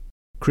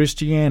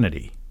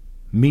Christianity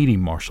meeting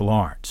martial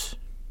arts.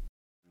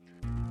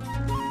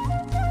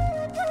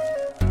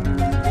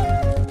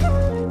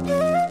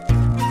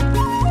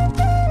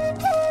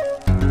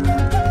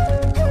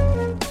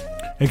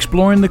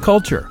 Exploring the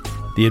culture,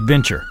 the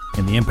adventure,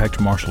 and the impact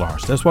of martial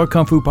arts. That's what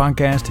Kung Fu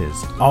Podcast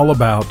is all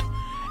about.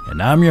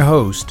 And I'm your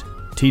host,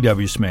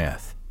 T.W.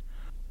 Smith.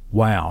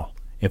 Wow,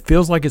 it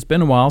feels like it's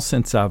been a while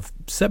since I've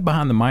sat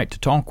behind the mic to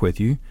talk with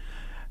you.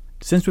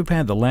 Since we've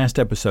had the last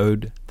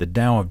episode, The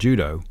Tao of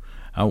Judo,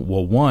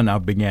 I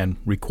began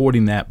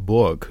recording that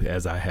book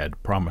as I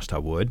had promised I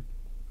would.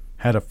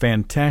 Had a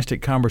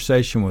fantastic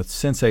conversation with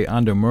Sensei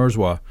Ando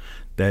Murzwa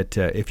that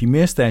if you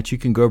missed that, you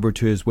can go over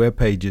to his web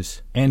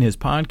pages and his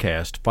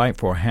podcast, Fight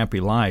for a Happy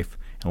Life,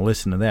 and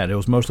listen to that. It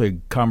was mostly a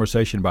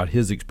conversation about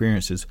his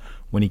experiences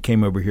when he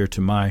came over here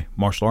to my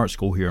martial arts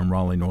school here in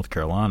Raleigh, North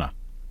Carolina.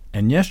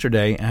 And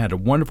yesterday, I had a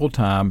wonderful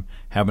time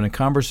having a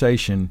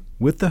conversation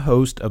with the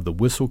host of the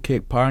Whistle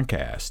Kick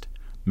podcast,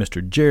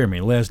 Mr. Jeremy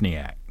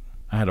Lesniak.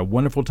 I had a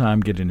wonderful time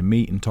getting to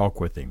meet and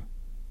talk with him.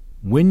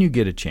 When you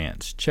get a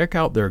chance, check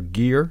out their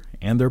gear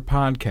and their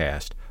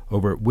podcast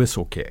over at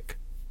Whistle Kick.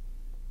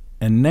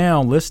 And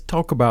now let's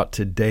talk about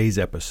today's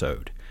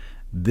episode.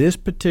 This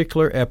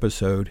particular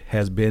episode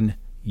has been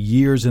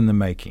years in the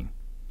making,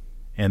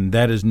 and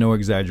that is no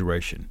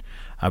exaggeration.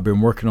 I've been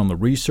working on the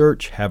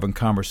research, having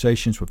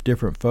conversations with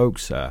different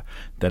folks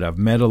that I've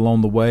met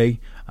along the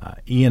way.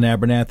 Ian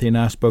Abernathy and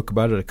I spoke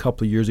about it a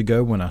couple of years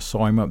ago when I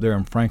saw him up there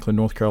in Franklin,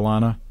 North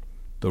Carolina.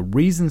 The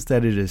reasons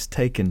that it has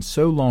taken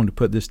so long to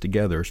put this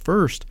together is,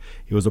 first,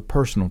 it was a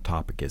personal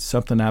topic. It's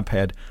something I've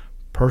had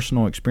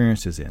personal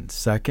experiences in.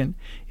 Second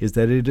is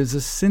that it is a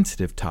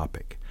sensitive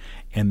topic.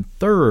 And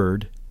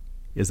third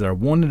is that I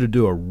wanted to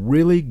do a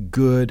really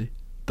good,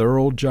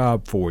 thorough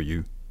job for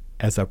you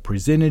as I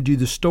presented you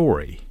the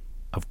story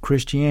of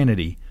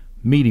Christianity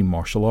meeting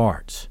martial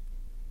arts.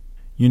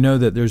 You know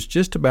that there's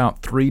just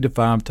about 3 to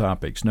 5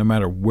 topics, no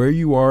matter where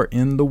you are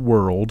in the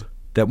world,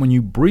 that when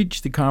you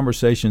breach the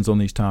conversations on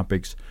these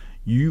topics,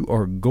 you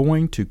are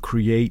going to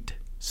create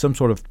some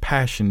sort of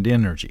passionate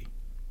energy.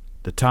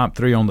 The top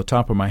 3 on the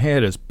top of my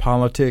head is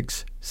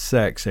politics,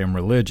 sex, and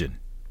religion.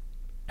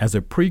 As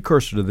a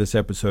precursor to this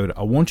episode,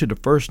 I want you to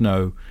first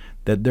know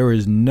that there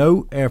is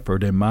no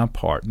effort in my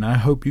part, and I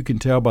hope you can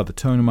tell by the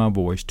tone of my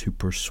voice, to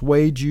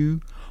persuade you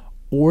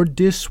or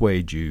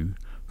dissuade you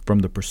from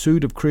the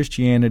pursuit of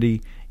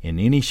Christianity in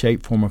any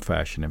shape, form, or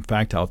fashion. In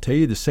fact, I'll tell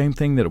you the same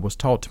thing that was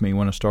taught to me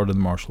when I started the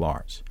martial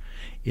arts.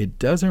 It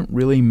doesn't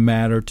really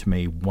matter to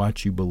me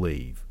what you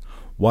believe.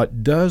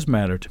 What does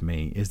matter to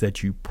me is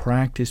that you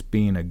practice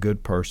being a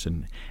good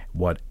person,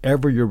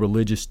 whatever your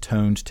religious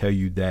tones tell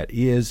you that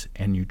is,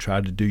 and you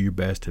try to do your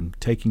best in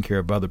taking care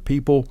of other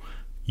people.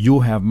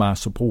 You'll have my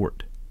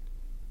support.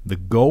 The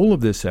goal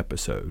of this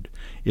episode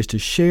is to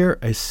share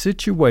a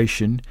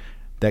situation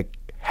that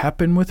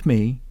happened with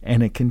me,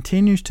 and it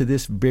continues to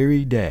this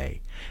very day.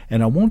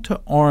 And I want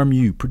to arm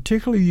you,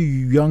 particularly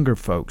you younger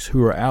folks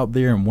who are out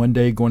there and one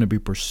day going to be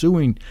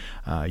pursuing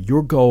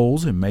your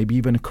goals and maybe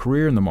even a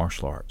career in the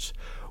martial arts,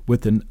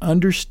 with an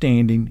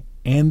understanding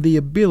and the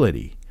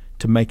ability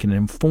to make an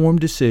informed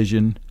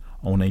decision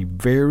on a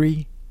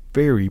very,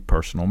 very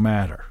personal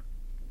matter.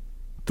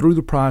 Through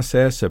the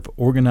process of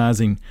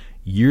organizing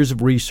years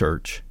of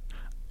research,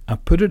 I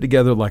put it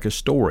together like a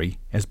story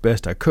as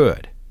best I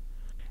could.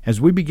 As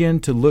we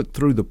begin to look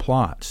through the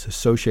plots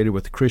associated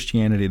with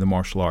Christianity and the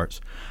martial arts,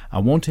 I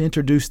want to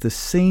introduce the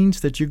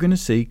scenes that you're going to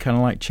see, kind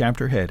of like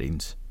chapter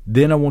headings.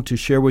 Then I want to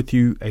share with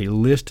you a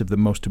list of the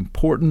most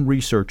important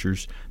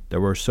researchers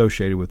that were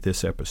associated with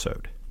this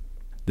episode.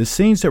 The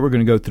scenes that we're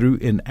going to go through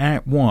in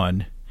Act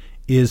 1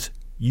 is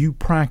You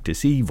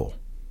Practice Evil,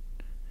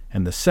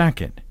 and the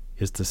second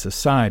is the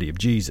Society of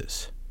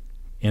Jesus.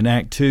 In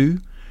Act 2,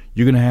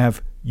 you're going to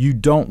have You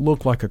Don't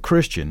Look Like a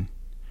Christian.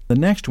 The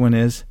next one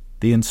is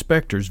The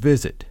Inspector's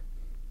Visit.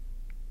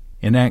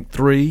 In Act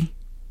 3,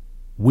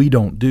 We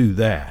Don't Do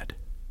That.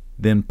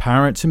 Then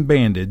Pirates and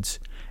Bandits,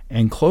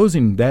 and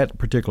closing that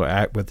particular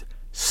act with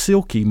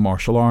Silky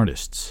Martial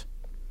Artists.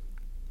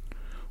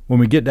 When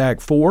we get to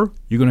Act 4,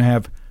 you're going to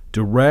have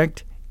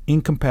Direct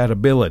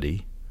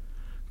Incompatibility,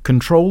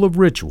 Control of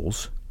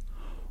Rituals,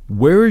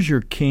 Where is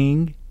Your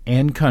King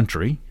and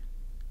Country,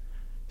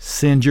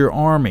 Send Your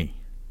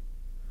Army,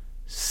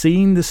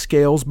 Seeing the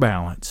Scales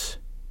Balance,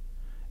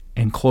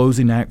 and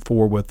closing Act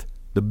 4 with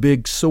the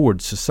Big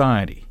Sword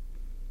Society.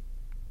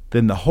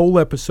 Then the whole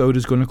episode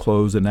is going to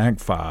close in Act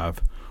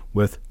 5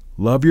 with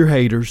Love Your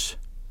Haters,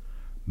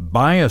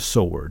 Buy a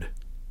Sword,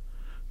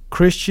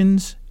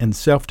 Christians and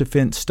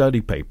Self-Defense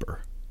Study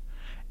Paper,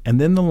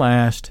 and then the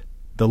last,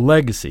 The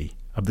Legacy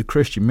of the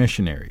Christian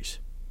Missionaries.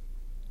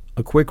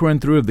 A quick run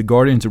through of the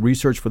guardians of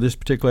research for this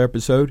particular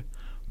episode: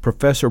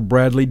 Professor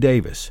Bradley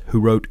Davis,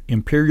 who wrote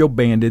Imperial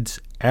Bandits,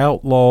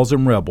 Outlaws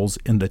and Rebels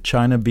in the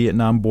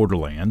China-Vietnam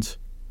Borderlands;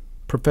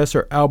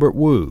 Professor Albert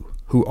Wu,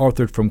 who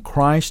authored From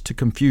Christ to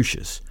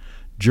Confucius,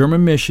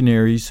 German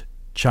Missionaries,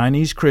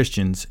 Chinese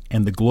Christians,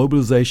 and the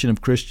Globalization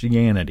of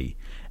Christianity,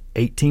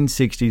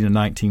 1860 to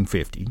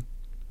 1950.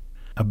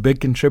 A big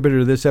contributor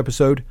to this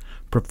episode,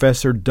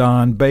 Professor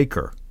Don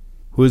Baker,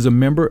 who is a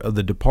member of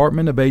the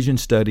Department of Asian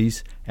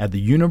Studies at the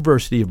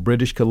University of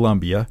British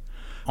Columbia,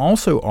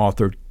 also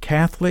authored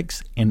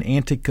Catholics and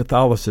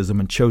Anti-Catholicism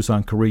in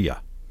Chosun,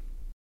 Korea.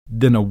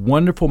 Then a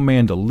wonderful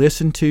man to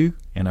listen to,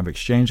 and I've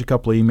exchanged a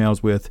couple of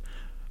emails with,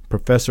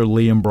 Professor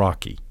Liam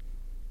Brocky.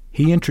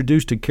 He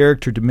introduced a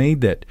character to me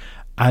that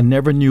I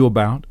never knew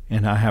about,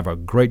 and I have a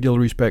great deal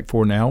of respect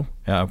for now,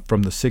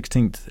 from the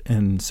 16th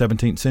and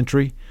 17th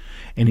century,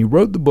 and he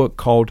wrote the book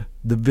called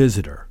The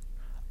Visitor,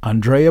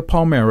 Andrea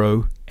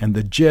Palmero and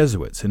the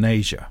Jesuits in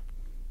Asia.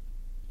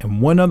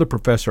 And one other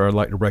professor I'd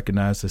like to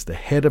recognize is the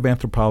head of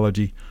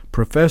anthropology,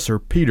 Professor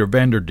Peter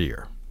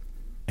Vanderdeer.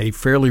 A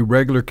fairly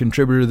regular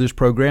contributor to this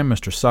program,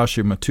 Mr.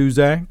 Sasha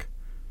Matuzak,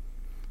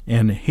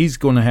 and he's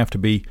going to have to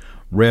be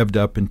revved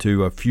up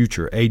into a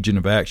future agent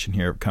of action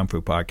here at Kung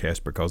Fu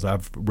Podcast because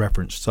I've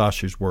referenced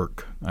Sasha's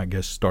work, I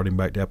guess, starting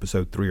back to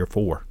episode 3 or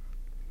 4.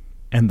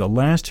 And the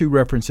last two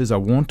references I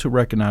want to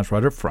recognize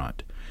right up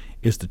front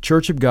is the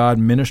Church of God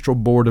Ministerial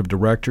Board of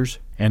Directors,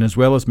 and as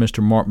well as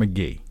Mr. Mark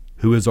McGee,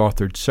 who has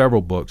authored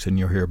several books, and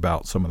you'll hear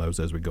about some of those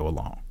as we go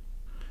along.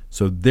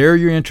 So there are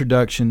your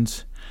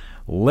introductions.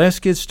 Let's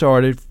get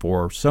started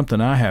for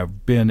something I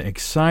have been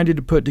excited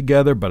to put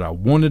together, but I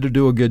wanted to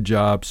do a good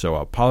job, so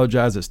I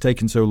apologize it's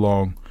taken so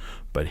long.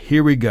 But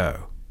here we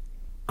go.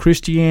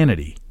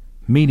 Christianity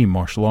meeting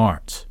martial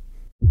arts.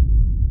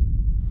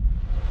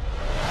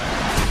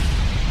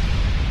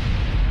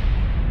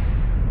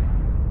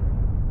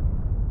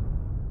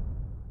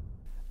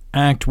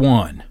 Act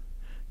 1.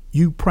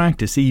 You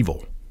practice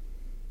evil.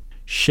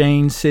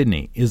 Shane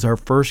Sidney is our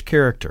first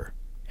character,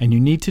 and you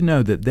need to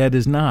know that that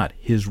is not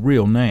his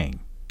real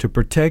name. To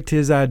protect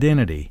his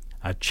identity,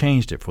 I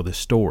changed it for this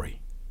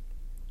story.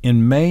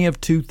 In May of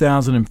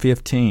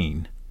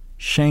 2015,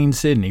 Shane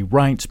Sidney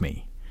writes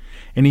me,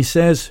 and he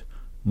says,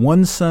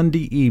 one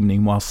Sunday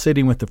evening while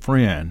sitting with a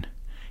friend,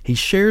 he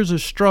shares a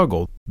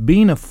struggle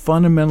being a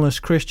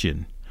fundamentalist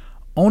Christian.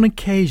 On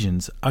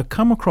occasions, I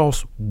come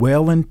across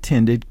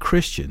well-intended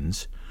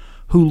Christians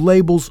who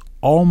labels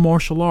all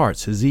martial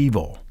arts as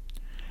evil,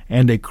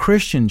 and a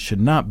Christian should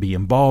not be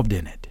involved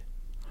in it.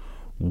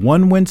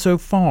 One went so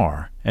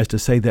far as to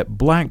say that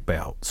black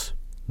belts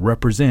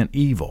represent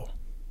evil.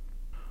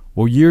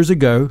 Well, years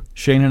ago,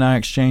 Shane and I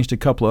exchanged a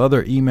couple of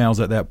other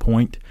emails at that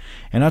point,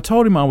 and I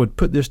told him I would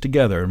put this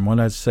together, and what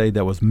I'd say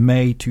that was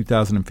May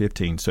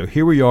 2015. So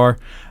here we are,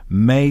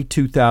 May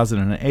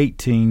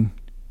 2018.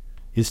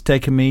 It's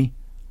taken me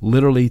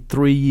literally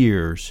 3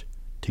 years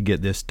to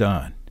get this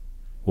done.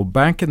 Well,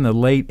 back in the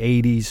late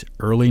 80s,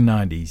 early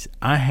 90s,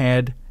 I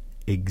had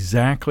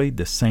exactly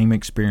the same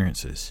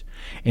experiences.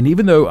 And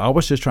even though I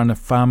was just trying to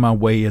find my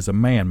way as a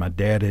man, my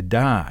dad had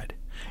died,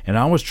 and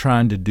I was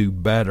trying to do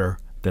better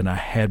than I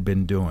had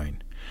been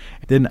doing.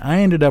 Then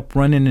I ended up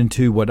running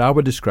into what I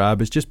would describe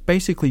as just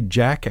basically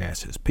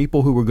jackasses,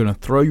 people who were going to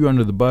throw you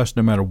under the bus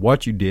no matter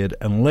what you did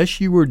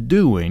unless you were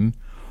doing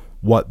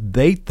what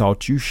they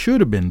thought you should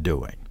have been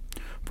doing.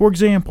 For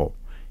example,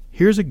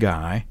 here's a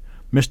guy,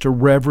 Mr.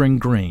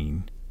 Reverend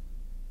Green,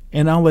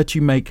 and I'll let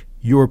you make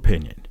your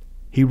opinion.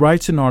 He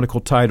writes an article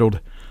titled,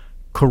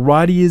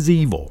 Karate is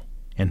Evil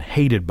and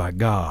Hated by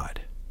God.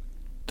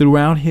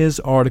 Throughout his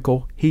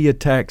article, he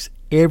attacks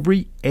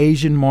every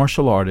Asian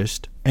martial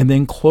artist and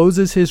then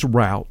closes his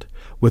route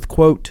with,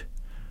 quote,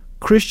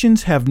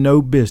 Christians have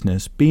no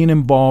business being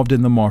involved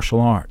in the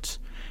martial arts,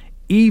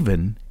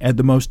 even at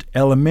the most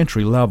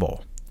elementary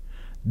level.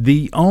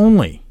 The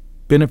only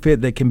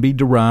benefit that can be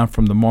derived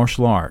from the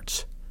martial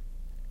arts,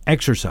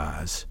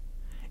 exercise,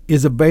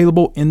 is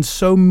available in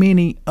so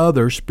many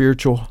other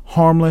spiritual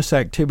harmless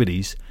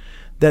activities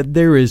that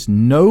there is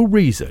no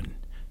reason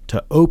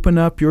to open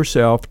up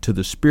yourself to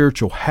the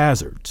spiritual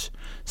hazards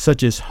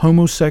such as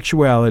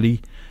homosexuality,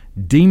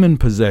 demon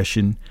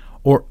possession,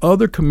 or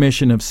other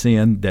commission of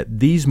sin that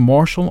these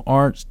martial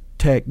arts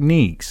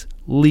techniques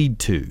lead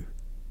to.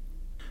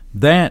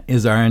 That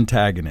is our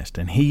antagonist,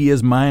 and he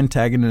is my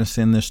antagonist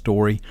in this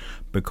story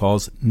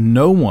because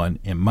no one,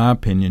 in my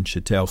opinion,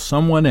 should tell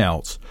someone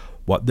else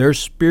what their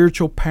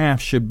spiritual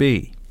path should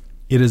be.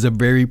 It is a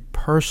very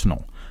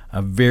personal,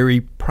 a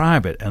very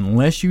private,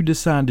 unless you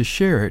decide to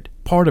share it,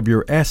 part of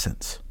your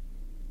essence.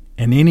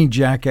 And any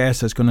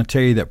jackass that's going to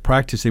tell you that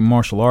practicing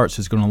martial arts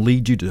is going to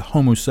lead you to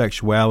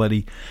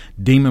homosexuality,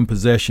 demon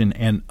possession,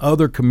 and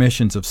other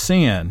commissions of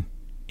sin,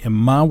 in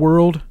my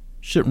world,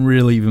 shouldn't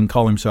really even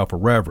call himself a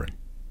reverend.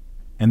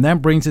 And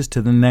that brings us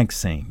to the next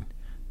scene,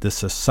 the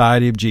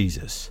Society of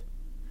Jesus.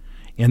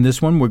 In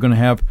this one, we're going to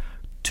have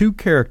two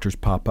characters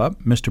pop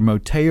up, Mr.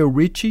 Matteo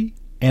Ricci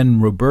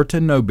and Roberta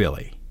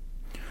Nobili.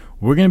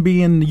 We're going to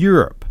be in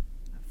Europe,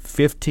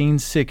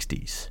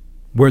 1560s,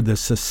 where the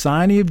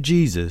Society of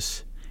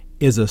Jesus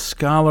is a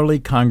scholarly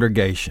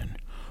congregation,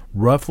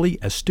 roughly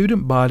a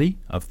student body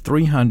of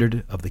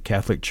 300 of the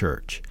Catholic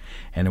Church,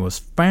 and it was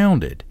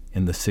founded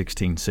in the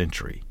 16th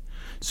century.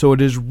 So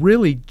it is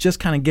really just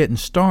kind of getting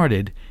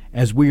started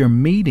as we are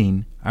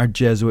meeting our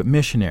Jesuit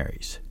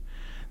missionaries.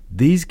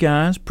 These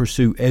guys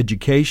pursue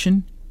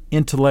education,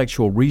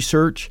 intellectual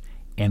research,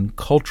 and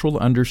cultural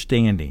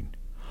understanding.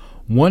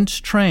 Once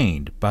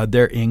trained by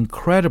their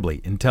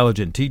incredibly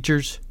intelligent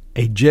teachers,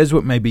 a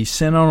Jesuit may be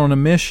sent on a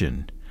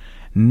mission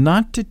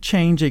not to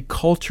change a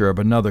culture of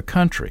another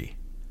country,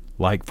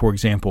 like, for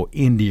example,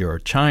 India or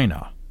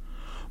China,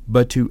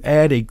 but to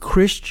add a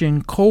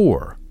Christian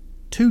core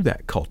to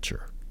that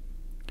culture.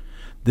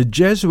 The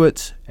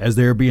Jesuits, as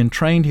they are being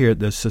trained here at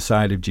the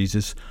Society of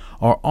Jesus,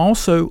 are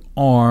also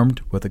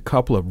armed with a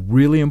couple of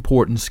really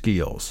important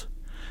skills.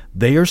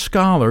 They are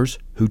scholars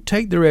who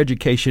take their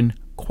education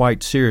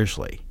quite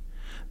seriously.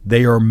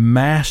 They are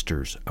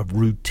masters of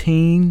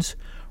routines,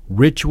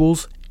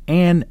 rituals,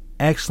 and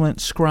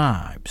excellent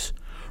scribes,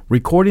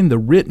 recording the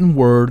written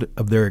word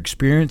of their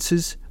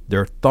experiences,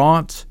 their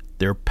thoughts,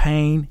 their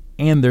pain,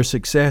 and their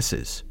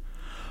successes.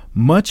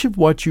 Much of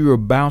what you are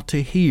about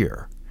to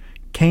hear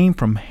came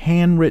from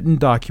handwritten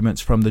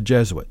documents from the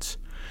Jesuits.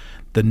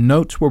 The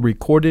notes were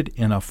recorded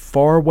in a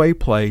faraway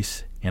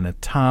place in a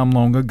time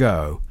long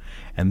ago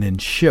and then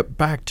shipped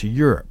back to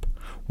Europe,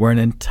 where an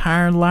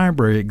entire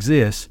library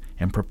exists,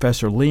 and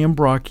Professor Liam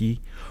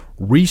Brocky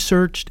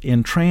researched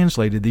and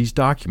translated these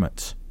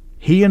documents.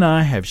 He and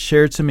I have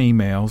shared some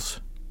emails,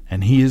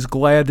 and he is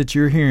glad that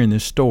you're hearing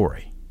this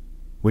story.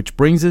 Which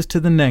brings us to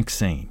the next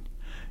scene.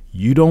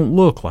 You don't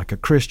look like a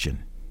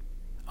Christian.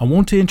 I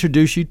want to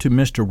introduce you to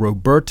Mr.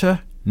 Roberto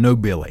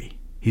Nobili.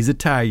 He's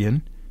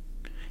Italian.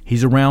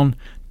 He's around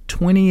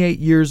 28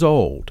 years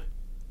old.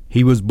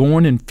 He was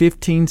born in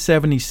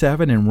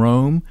 1577 in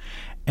Rome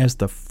as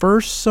the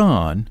first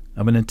son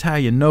of an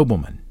Italian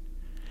nobleman.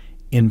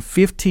 In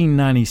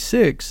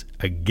 1596,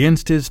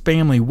 against his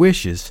family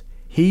wishes,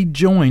 he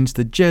joins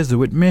the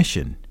Jesuit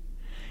mission.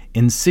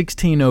 In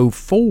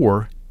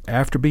 1604,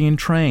 after being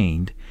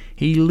trained,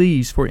 he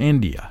leaves for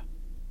India.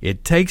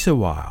 It takes a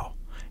while,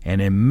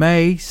 and in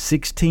May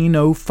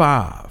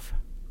 1605,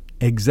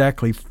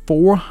 exactly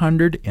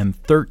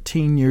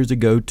 413 years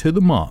ago to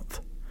the month,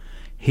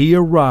 he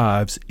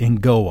arrives in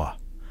Goa,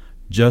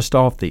 just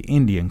off the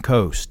Indian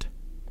coast.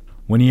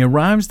 When he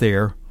arrives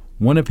there,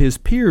 one of his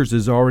peers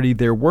is already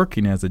there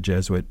working as a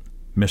Jesuit,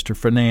 Mr.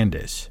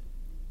 Fernandez.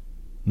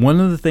 One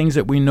of the things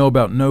that we know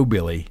about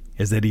Nobili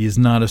is that he is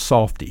not a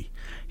softy.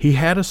 He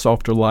had a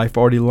softer life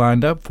already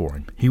lined up for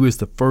him. He was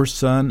the first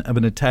son of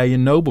an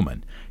Italian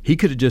nobleman. He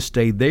could have just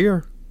stayed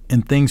there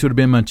and things would have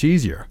been much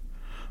easier.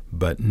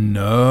 But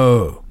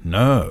no,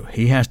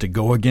 he has to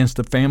go against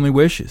the family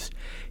wishes.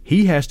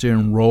 He has to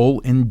enroll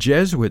in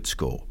Jesuit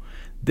school.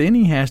 Then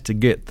he has to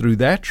get through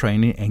that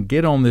training and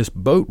get on this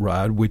boat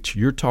ride, which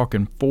you're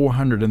talking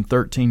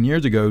 413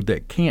 years ago,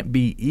 that can't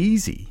be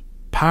easy.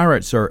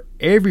 Pirates are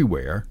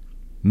everywhere,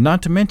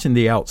 not to mention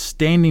the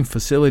outstanding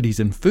facilities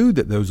and food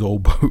that those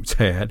old boats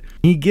had.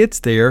 He gets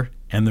there,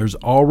 and there's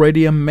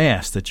already a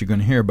mess that you're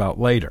going to hear about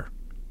later.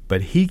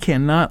 But he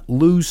cannot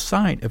lose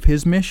sight of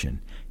his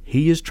mission.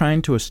 He is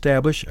trying to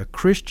establish a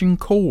Christian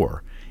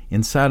core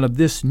inside of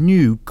this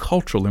new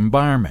cultural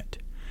environment.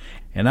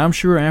 And I'm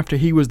sure after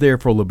he was there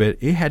for a little bit,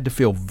 it had to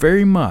feel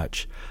very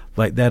much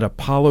like that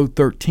Apollo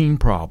 13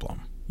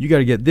 problem. You got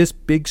to get this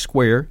big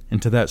square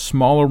into that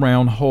smaller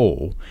round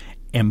hole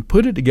and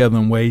put it together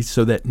in ways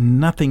so that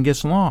nothing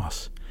gets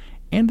lost.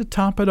 And to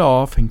top it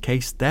off, in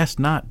case that's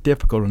not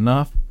difficult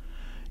enough,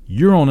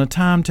 you're on a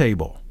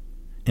timetable.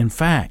 In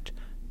fact,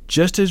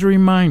 just as a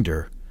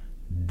reminder,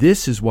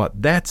 this is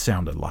what that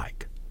sounded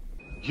like.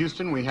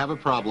 Houston, we have a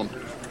problem.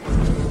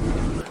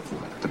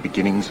 The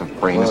beginnings of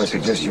brain. Well, I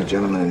suggest you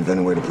gentlemen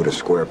invent a way to put a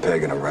square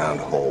peg in a round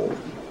hole.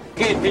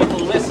 Okay, people,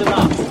 listen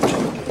up.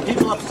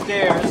 People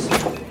upstairs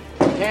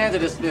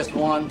handed us this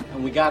one,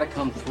 and we gotta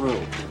come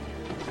through.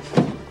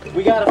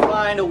 We gotta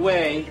find a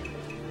way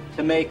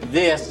to make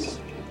this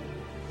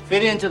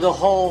fit into the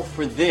hole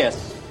for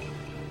this,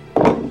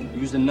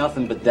 using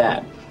nothing but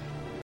that.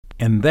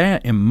 And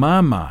that, in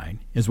my mind,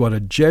 is what a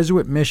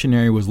Jesuit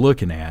missionary was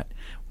looking at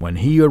when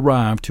he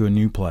arrived to a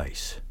new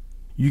place.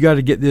 You got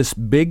to get this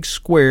big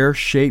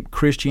square-shaped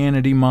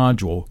Christianity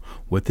module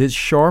with its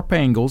sharp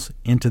angles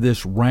into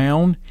this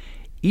round,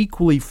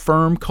 equally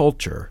firm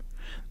culture,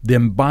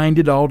 then bind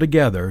it all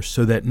together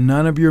so that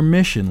none of your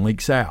mission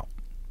leaks out.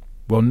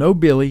 Well,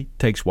 Nobili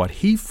takes what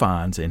he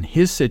finds in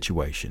his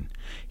situation.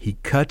 He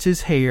cuts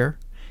his hair,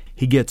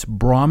 he gets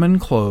Brahmin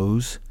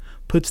clothes,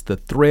 puts the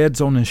threads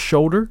on his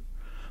shoulder,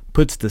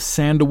 puts the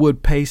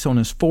sandalwood paste on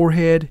his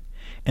forehead,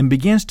 and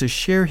begins to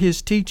share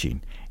his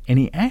teaching, and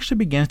he actually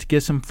begins to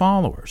get some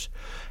followers.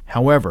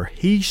 However,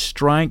 he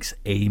strikes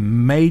a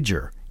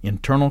major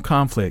internal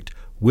conflict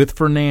with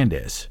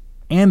Fernandez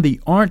and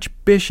the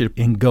Archbishop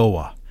in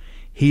Goa.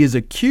 He is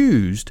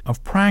accused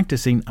of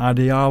practicing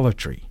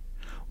idolatry,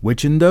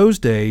 which in those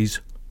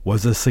days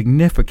was a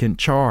significant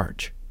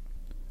charge.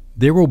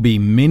 There will be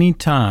many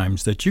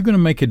times that you're going to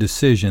make a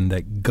decision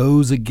that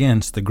goes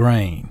against the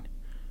grain.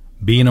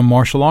 Being a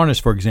martial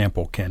artist, for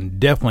example, can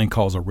definitely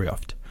cause a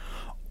rift.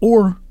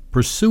 Or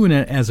pursuing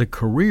it as a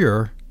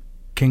career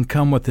can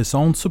come with its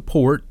own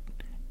support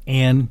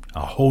and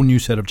a whole new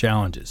set of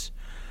challenges.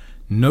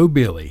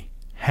 Nobili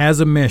has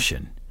a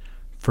mission.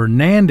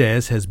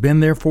 Fernandez has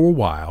been there for a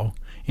while,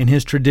 in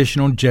his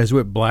traditional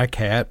Jesuit black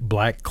hat,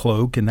 black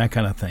cloak, and that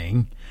kind of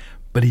thing,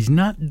 but he's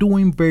not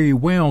doing very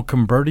well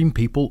converting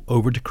people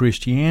over to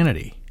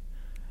Christianity.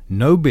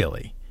 No,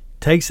 Billy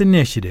takes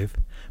initiative,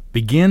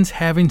 begins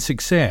having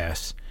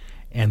success,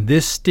 and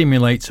this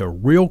stimulates a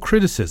real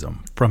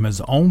criticism from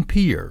his own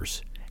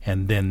peers,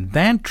 and then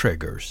that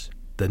triggers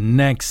the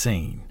next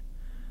scene,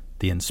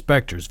 the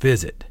inspector's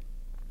visit.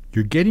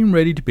 You're getting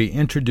ready to be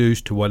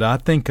introduced to what I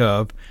think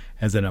of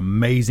as an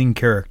amazing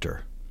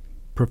character.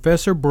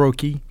 Professor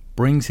Brockie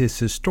brings his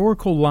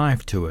historical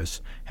life to us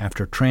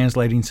after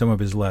translating some of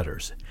his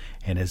letters,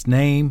 and his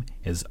name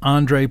is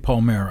Andre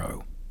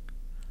Palmero.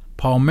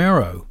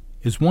 Palmero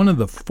is one of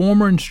the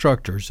former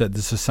instructors at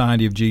the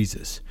Society of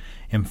Jesus.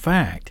 In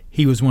fact,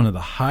 he was one of the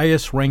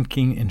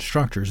highest-ranking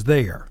instructors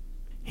there.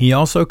 He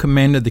also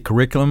commanded the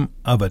curriculum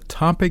of a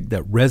topic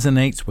that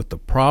resonates with the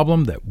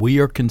problem that we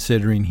are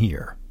considering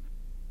here.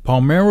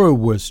 Palmero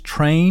was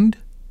trained,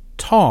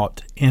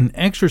 taught, and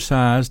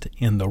exercised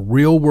in the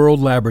real-world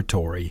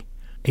laboratory,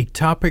 a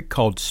topic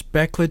called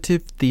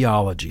speculative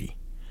theology.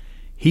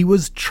 He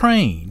was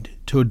trained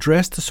to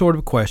address the sort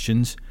of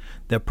questions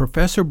that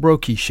Professor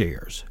Brockie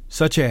shares,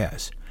 such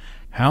as,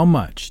 how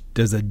much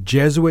does a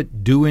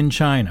Jesuit do in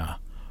China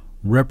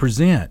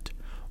represent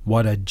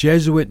what a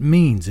Jesuit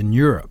means in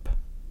Europe?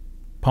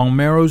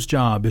 Palmero's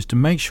job is to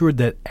make sure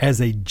that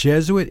as a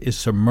Jesuit is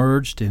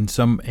submerged in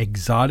some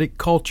exotic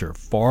culture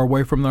far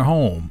away from their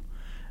home,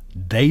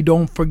 they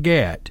don't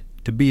forget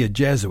to be a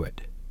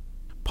Jesuit.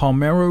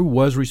 Palmero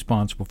was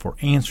responsible for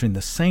answering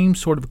the same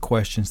sort of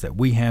questions that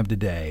we have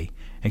today,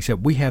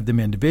 except we have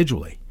them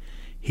individually.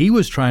 He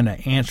was trying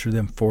to answer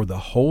them for the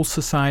whole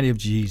Society of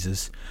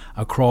Jesus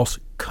across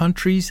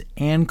countries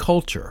and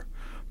culture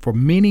for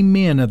many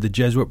men of the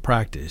Jesuit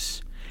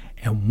practice.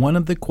 And one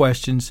of the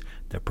questions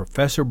that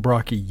Professor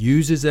Brockie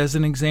uses as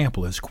an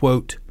example is,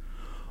 quote,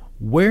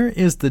 where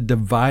is the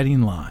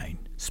dividing line,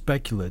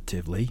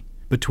 speculatively,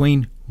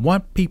 between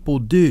what people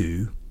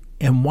do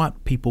and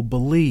what people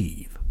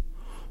believe?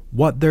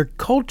 What their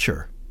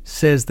culture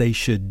says they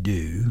should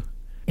do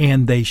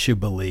and they should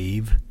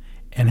believe,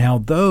 and how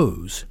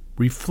those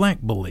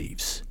reflect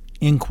beliefs,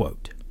 end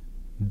quote.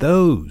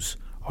 Those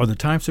are the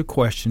types of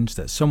questions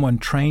that someone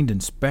trained in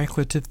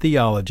speculative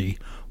theology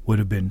would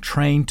have been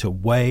trained to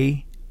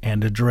weigh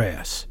and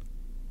address.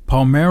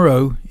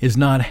 Palmero is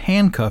not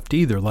handcuffed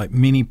either, like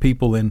many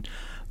people in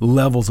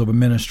levels of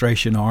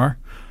administration are.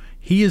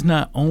 He is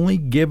not only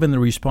given the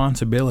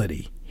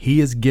responsibility,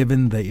 he is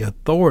given the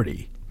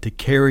authority to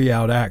carry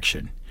out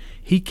action.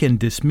 He can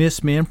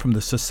dismiss men from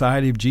the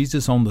Society of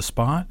Jesus on the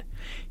spot.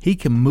 He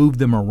can move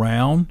them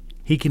around.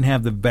 He can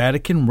have the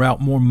Vatican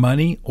route more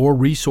money or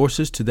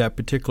resources to that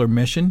particular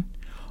mission,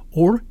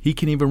 or he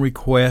can even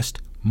request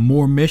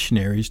more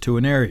missionaries to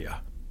an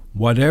area.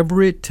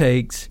 Whatever it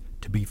takes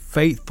to be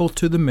faithful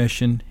to the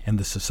mission and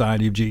the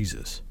Society of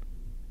Jesus.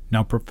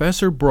 Now,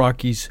 Professor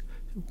Brockie's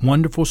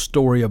wonderful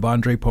story of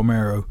Andre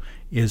Palmero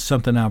is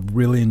something I've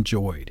really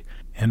enjoyed,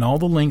 and all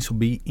the links will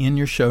be in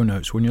your show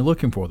notes when you're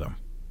looking for them.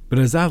 But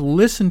as I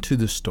listen to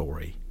the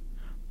story,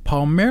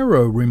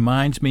 Palmero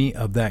reminds me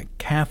of that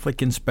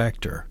Catholic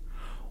inspector,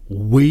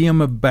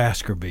 William of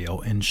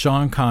Baskerville, in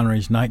Sean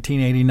Connery's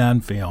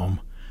 1989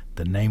 film,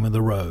 The Name of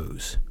the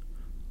Rose.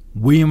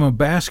 William of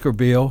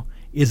Baskerville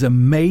is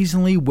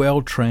amazingly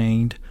well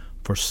trained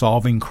for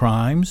solving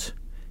crimes,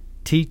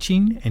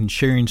 teaching and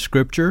sharing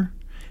scripture,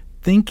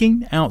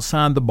 thinking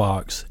outside the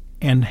box,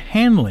 and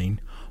handling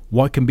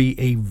what can be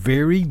a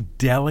very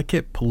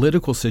delicate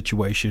political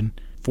situation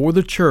for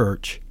the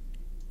church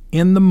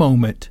in the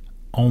moment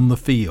on the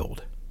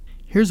field.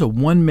 Here's a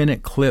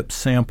 1-minute clip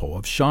sample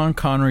of Sean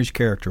Connery's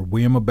character,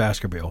 William of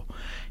Baskerville,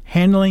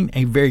 handling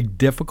a very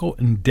difficult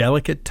and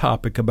delicate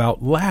topic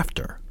about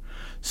laughter.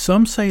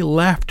 Some say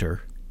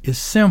laughter is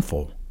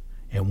sinful,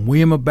 and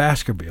William of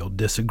Baskerville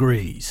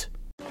disagrees.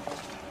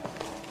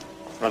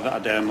 Brother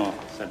Ademo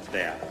said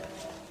there.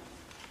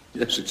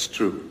 Yes, it's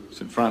true.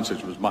 St.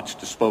 Francis was much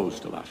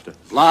disposed to laughter.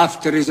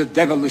 Laughter is a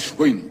devilish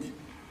wind,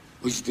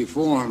 which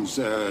deforms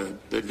the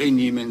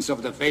lineaments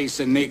of the face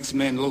and makes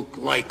men look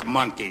like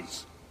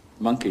monkeys.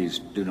 Monkeys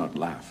do not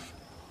laugh.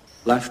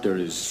 Laughter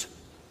is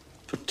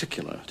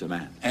particular to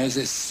man. As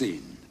a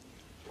sin.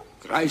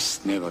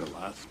 Christ never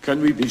laughed.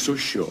 Can we be so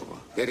sure?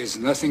 There is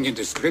nothing in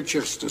the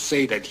scriptures to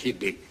say that he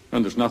did.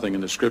 And there's nothing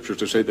in the scriptures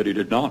to say that he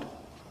did not.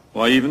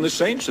 Why, even the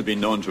saints have been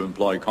known to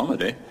employ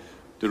comedy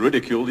to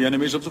ridicule the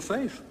enemies of the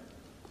faith.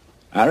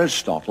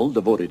 Aristotle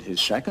devoted his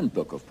second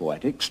book of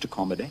Poetics to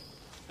comedy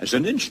as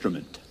an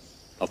instrument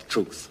of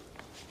truth.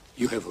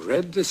 You have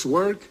read this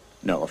work?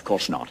 No, of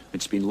course not.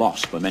 It's been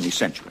lost for many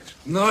centuries.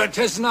 No, it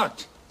has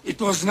not.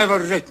 It was never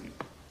written.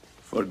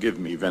 Forgive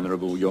me,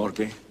 Venerable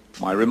Yorkie.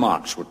 My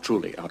remarks were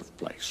truly out of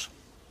place.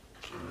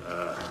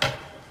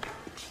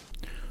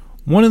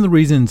 One of the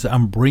reasons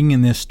I'm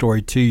bringing this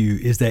story to you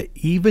is that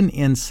even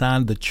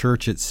inside the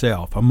church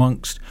itself,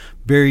 amongst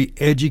very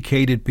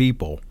educated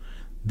people,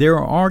 there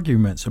are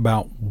arguments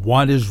about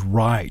what is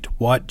right,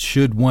 what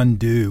should one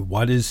do,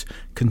 what is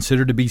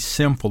considered to be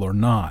sinful or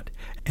not.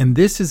 And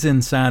this is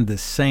inside the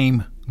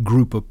same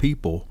group of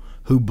people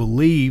who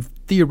believe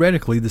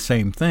theoretically the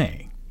same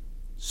thing.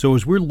 So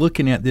as we're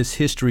looking at this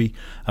history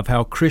of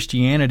how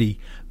Christianity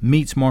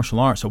meets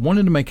martial arts, I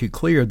wanted to make it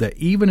clear that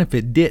even if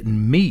it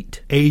didn't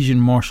meet Asian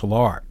martial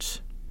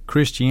arts,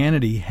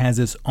 Christianity has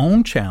its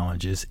own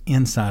challenges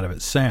inside of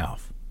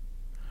itself.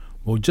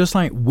 Well, just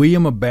like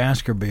William of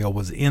Baskerville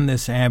was in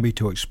this abbey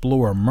to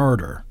explore a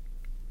murder,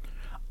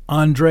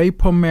 Andre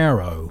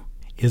Palmero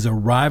is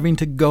arriving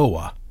to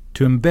Goa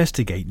to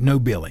investigate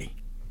Nobili.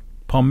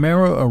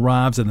 Palmero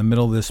arrives in the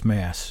middle of this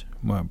mess.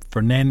 Well,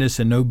 Fernandez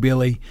and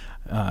Nobili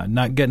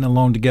not getting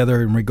along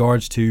together in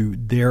regards to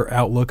their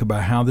outlook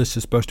about how this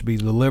is supposed to be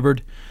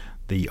delivered.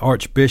 The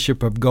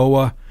Archbishop of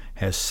Goa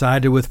has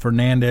sided with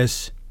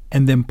Fernandez,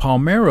 and then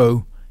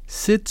Palmero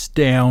sits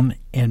down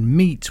and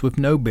meets with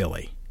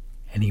Nobili,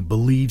 and he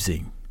believes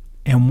him.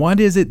 And what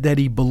is it that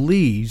he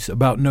believes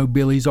about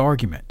Nobili's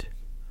argument?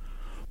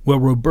 Well,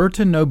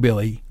 Roberto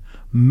Nobili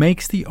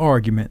makes the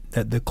argument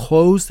that the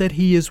clothes that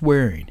he is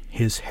wearing,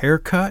 his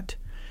haircut,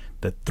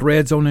 the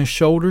threads on his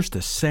shoulders,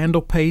 the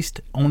sandal paste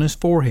on his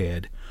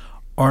forehead,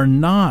 are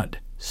not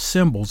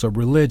symbols of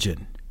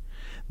religion.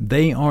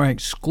 They are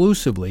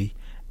exclusively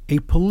a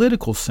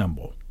political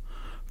symbol.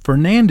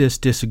 Fernandez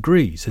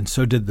disagrees, and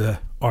so did the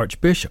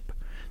Archbishop.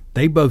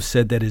 They both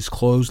said that his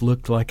clothes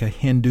looked like a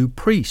Hindu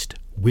priest,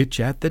 which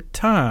at the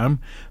time,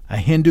 a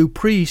Hindu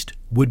priest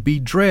would be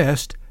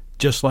dressed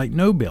just like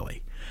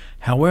Nobili.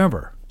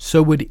 However,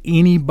 so would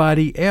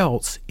anybody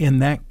else in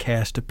that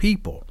caste of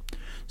people.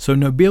 So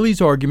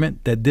Nobili's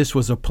argument that this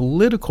was a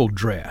political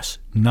dress,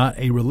 not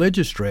a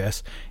religious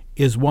dress,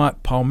 is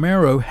what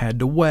Palmero had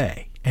to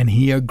weigh, and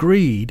he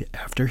agreed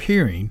after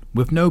hearing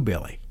with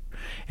Nobili.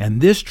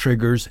 And this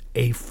triggers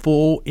a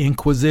full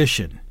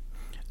inquisition.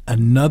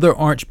 Another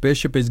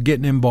archbishop is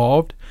getting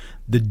involved.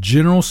 The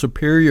general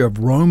superior of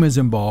Rome is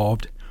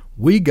involved.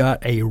 We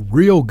got a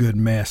real good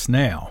mess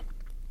now.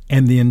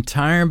 And the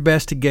entire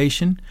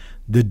investigation,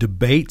 the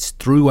debates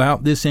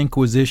throughout this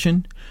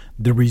inquisition,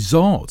 the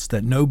results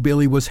that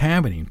Nobili was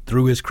having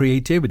through his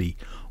creativity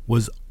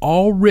was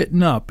all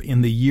written up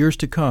in the years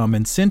to come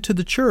and sent to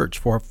the church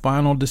for a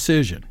final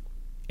decision.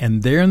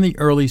 And there in the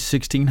early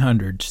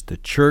 1600s, the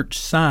church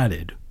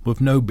sided with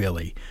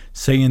Nobili,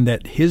 saying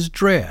that his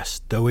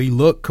dress, though he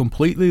looked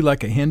completely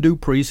like a Hindu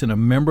priest and a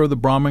member of the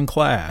Brahmin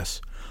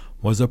class,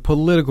 was a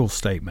political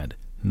statement,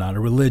 not a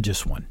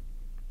religious one.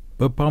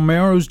 But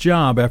Palmero's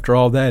job after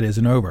all that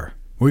isn't over.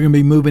 We're going to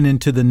be moving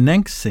into the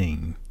next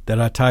scene that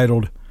I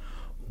titled,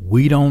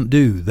 We Don't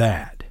Do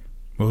That.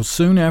 Well,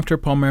 soon after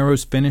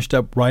Palmero's finished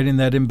up writing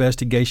that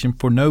investigation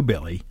for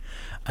Nobili,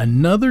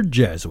 another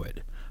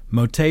Jesuit,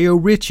 Matteo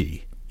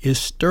Ricci, is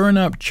stirring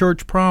up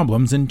church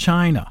problems in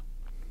China.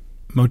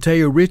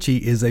 Matteo Ricci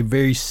is a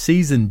very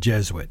seasoned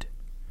Jesuit.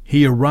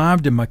 He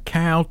arrived in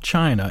Macau,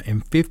 China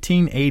in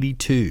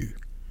 1582,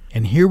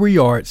 and here we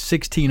are at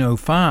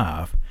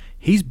 1605.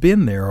 He's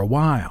been there a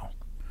while.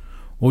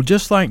 Well,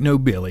 just like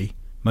Nobili,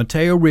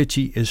 Matteo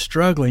Ricci is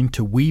struggling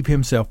to weave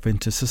himself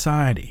into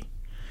society.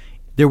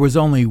 There was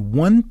only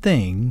one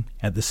thing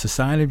at the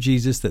Society of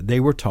Jesus that they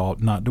were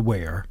taught not to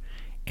wear,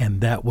 and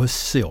that was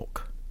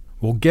silk.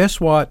 Well, guess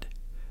what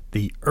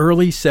the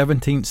early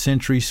 17th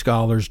century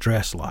scholars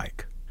dressed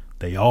like?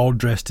 They all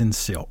dressed in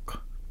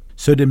silk.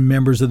 So did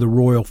members of the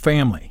royal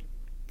family.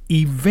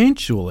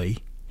 Eventually,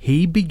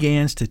 he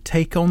begins to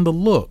take on the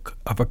look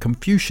of a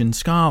Confucian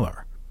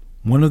scholar.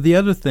 One of the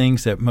other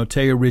things that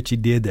Matteo Ricci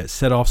did that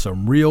set off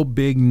some real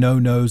big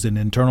no-nos and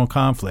internal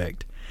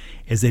conflict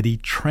is that he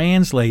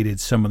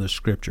translated some of the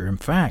scripture. In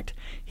fact,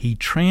 he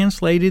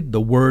translated the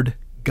word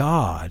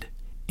God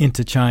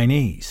into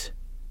Chinese.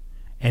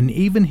 And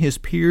even his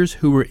peers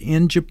who were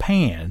in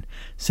Japan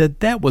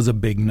said that was a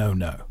big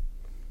no-no.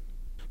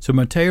 So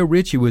Matteo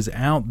Ricci was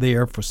out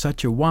there for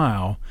such a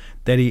while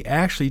that he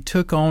actually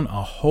took on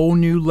a whole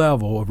new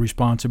level of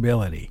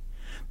responsibility.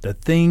 The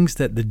things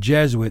that the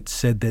Jesuits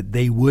said that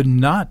they would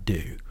not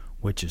do,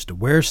 which is to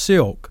wear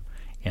silk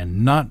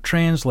and not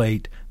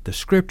translate the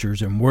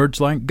scriptures and words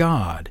like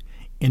God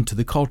into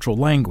the cultural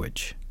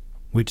language,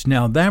 which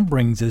now that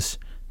brings us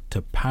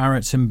to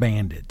pirates and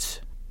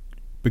bandits.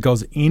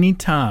 Because any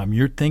time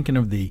you're thinking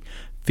of the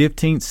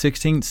 15th,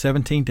 16th,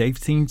 17th,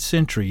 18th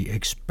century,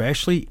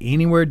 especially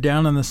anywhere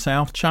down in the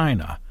South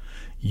China,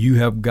 you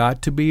have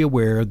got to be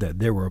aware that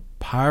there were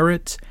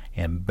pirates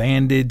and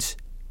bandits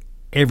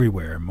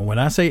everywhere. When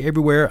I say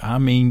everywhere, I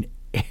mean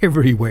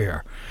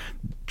everywhere.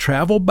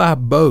 Travel by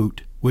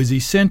boat was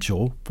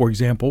essential, for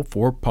example,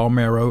 for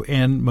Palmero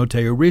and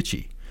Matteo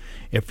Ricci.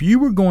 If you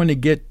were going to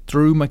get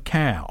through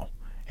Macau,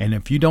 and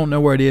if you don't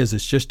know where it is,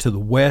 it's just to the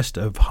west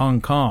of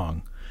Hong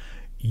Kong,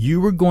 you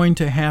were going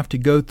to have to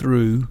go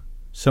through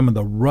some of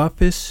the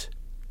roughest,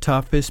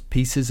 toughest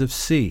pieces of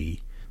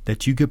sea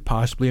that you could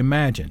possibly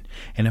imagine.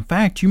 And in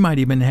fact, you might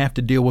even have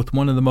to deal with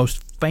one of the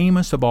most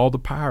famous of all the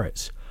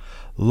pirates,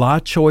 La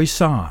Choi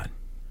San,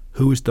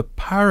 who is the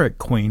pirate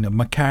queen of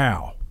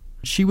Macau.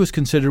 She was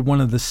considered one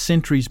of the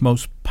century's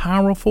most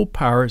powerful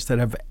pirates that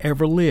have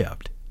ever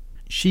lived.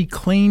 She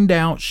cleaned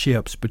out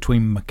ships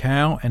between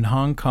Macau and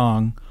Hong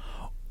Kong,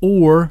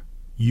 or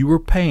you were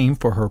paying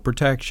for her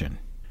protection.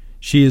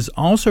 She is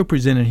also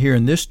presented here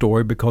in this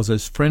story because,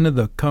 as friend of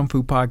the Kung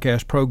Fu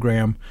Podcast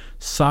program,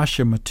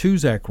 Sasha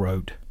Matuzak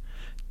wrote,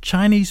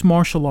 Chinese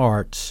martial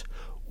arts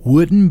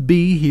wouldn't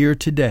be here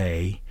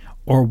today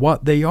or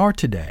what they are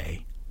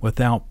today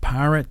without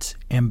pirates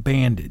and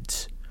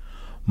bandits.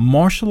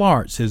 Martial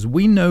arts, as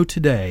we know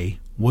today,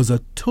 was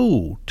a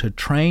tool to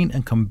train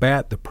and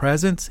combat the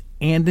presence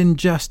and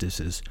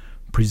injustices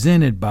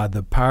presented by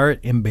the pirate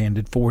and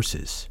bandit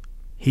forces.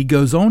 He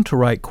goes on to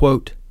write,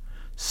 quote,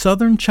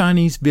 Southern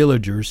Chinese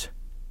villagers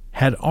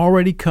had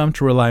already come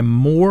to rely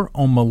more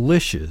on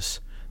militias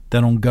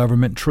than on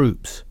government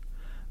troops.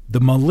 The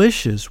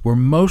militias were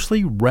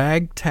mostly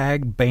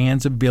ragtag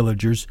bands of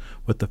villagers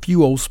with a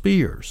few old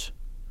spears.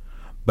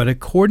 But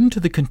according to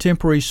the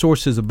contemporary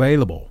sources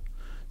available,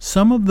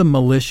 some of the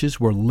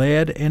militias were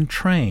led and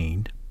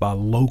trained by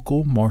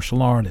local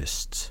martial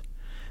artists.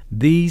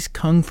 These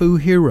kung fu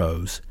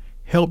heroes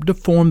helped to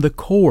form the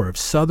core of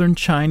Southern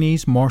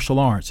Chinese martial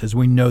arts as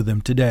we know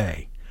them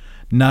today,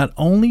 not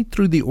only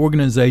through the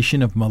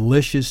organization of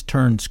militias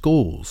turned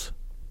schools,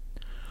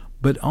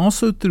 but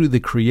also through the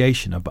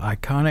creation of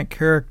iconic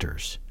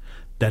characters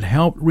that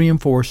helped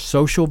reinforce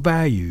social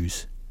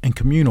values and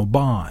communal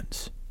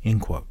bonds,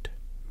 end quote.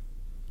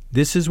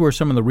 This is where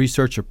some of the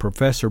research of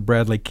Professor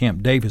Bradley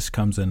Camp Davis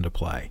comes into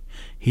play.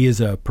 He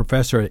is a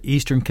professor at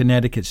Eastern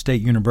Connecticut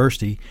State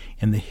University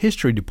in the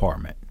History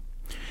Department.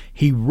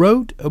 He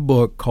wrote a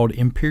book called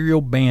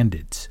Imperial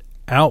Bandits,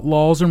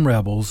 Outlaws and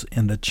Rebels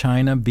in the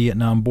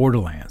China-Vietnam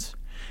Borderlands.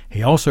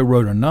 He also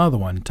wrote another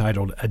one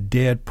titled A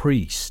Dead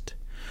Priest,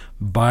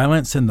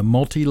 Violence in the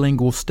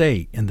Multilingual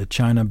State in the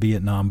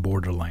China-Vietnam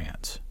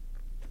Borderlands.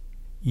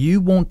 You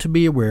want to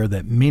be aware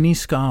that many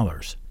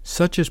scholars,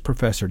 such as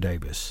Professor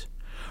Davis,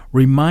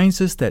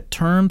 reminds us that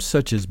terms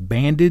such as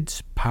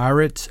bandits,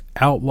 pirates,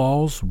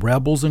 outlaws,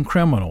 rebels, and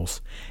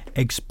criminals,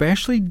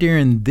 especially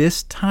during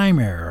this time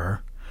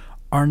era,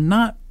 are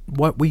not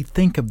what we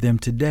think of them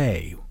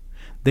today.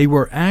 They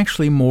were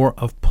actually more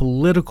of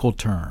political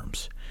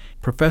terms.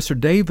 Professor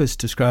Davis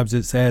describes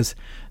it as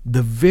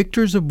the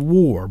victors of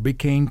war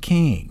became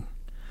king.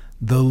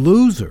 The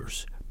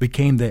losers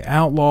became the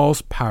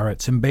outlaws,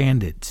 pirates, and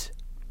bandits.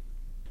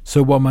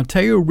 So while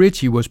Matteo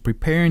Ricci was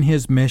preparing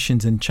his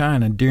missions in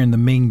China during the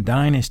Ming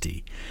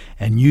Dynasty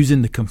and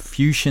using the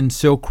Confucian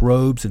silk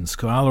robes and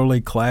scholarly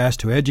class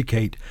to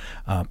educate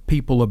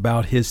people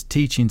about his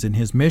teachings and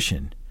his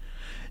mission,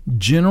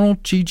 General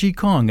Chi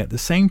Kung at the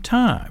same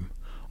time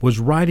was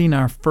writing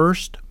our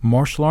first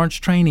martial arts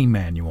training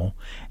manual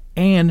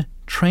and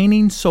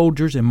training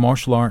soldiers in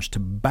martial arts to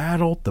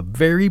battle the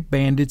very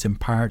bandits and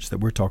pirates that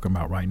we're talking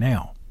about right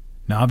now.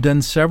 Now, I've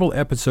done several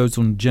episodes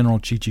on General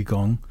Chi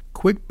Kung.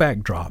 Quick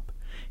backdrop.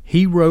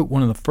 He wrote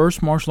one of the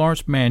first martial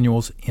arts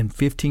manuals in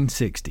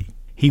 1560.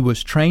 He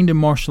was trained in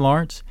martial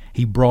arts.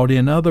 He brought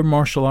in other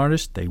martial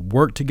artists. They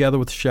worked together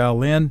with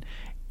Shaolin,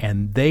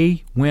 and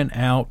they went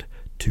out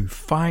to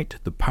fight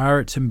the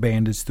pirates and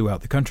bandits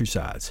throughout the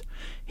countrysides.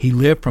 He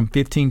lived from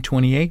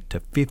 1528 to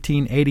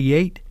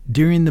 1588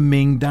 during the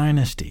Ming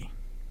Dynasty.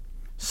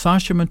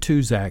 Sasha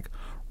Matuzak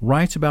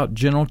writes about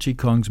General Chi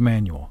Kung's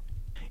manual.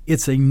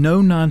 It's a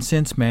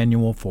no-nonsense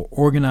manual for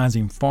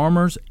organizing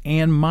farmers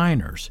and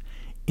miners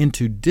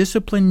into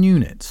disciplined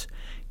units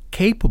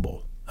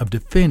capable of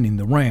defending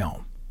the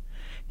realm.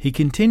 He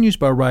continues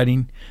by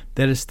writing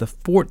that it's the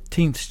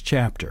 14th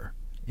chapter,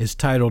 is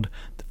titled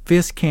The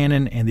Fist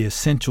Cannon and the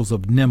Essentials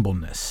of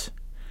Nimbleness,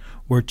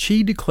 where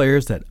Chi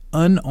declares that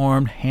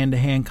unarmed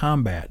hand-to-hand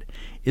combat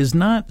is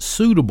not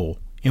suitable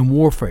in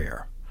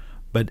warfare,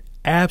 but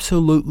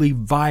absolutely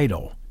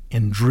vital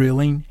in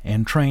drilling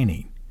and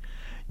training.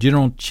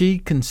 General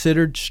Chi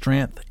considered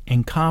strength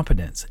and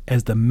confidence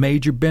as the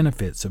major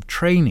benefits of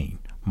training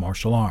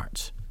martial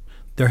arts.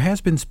 There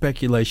has been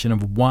speculation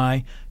of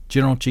why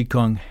General Chi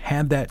Kung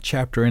had that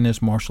chapter in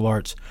his martial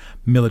arts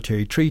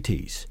military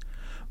treatise,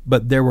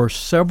 but there were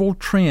several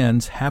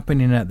trends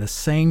happening at the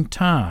same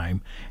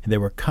time, and they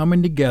were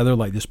coming together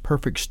like this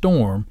perfect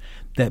storm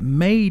that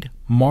made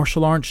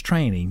martial arts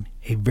training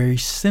a very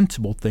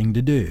sensible thing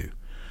to do.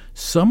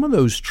 Some of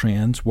those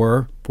trends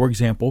were, for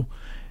example,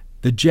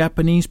 the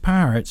Japanese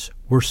pirates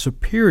were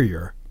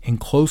superior in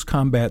close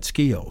combat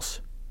skills.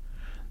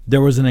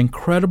 There was an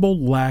incredible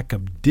lack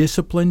of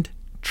disciplined,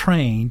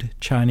 trained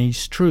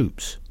Chinese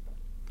troops.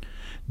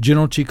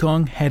 General Chi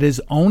Kung had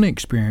his own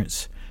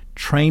experience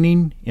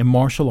training in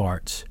martial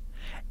arts,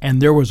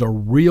 and there was a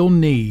real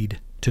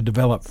need to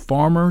develop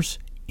farmers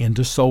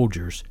into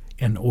soldiers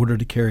in order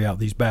to carry out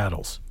these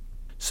battles.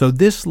 So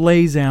this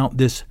lays out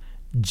this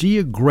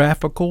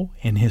geographical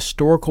and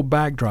historical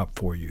backdrop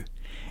for you.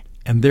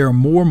 And there are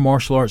more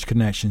martial arts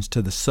connections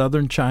to the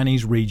southern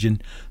Chinese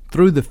region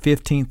through the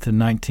 15th to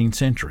 19th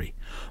century.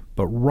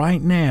 But right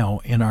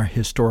now in our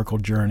historical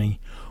journey,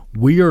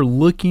 we are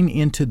looking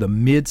into the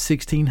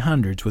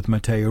mid-1600s with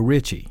Matteo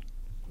Ricci,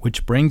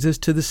 which brings us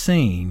to the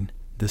scene,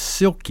 the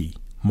silky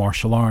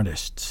martial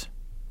artists.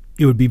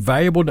 It would be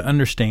valuable to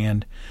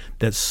understand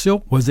that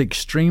silk was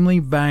extremely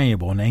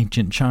valuable in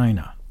ancient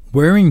China.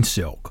 Wearing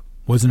silk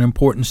was an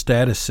important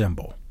status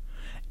symbol.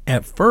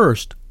 At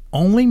first,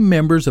 only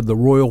members of the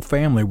royal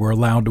family were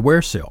allowed to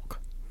wear silk.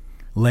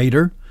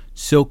 Later,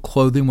 silk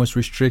clothing was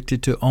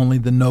restricted to only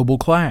the noble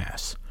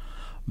class.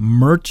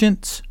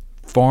 Merchants,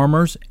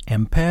 farmers,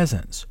 and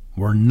peasants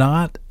were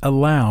not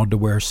allowed to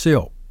wear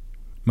silk.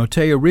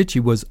 Matteo Ricci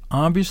was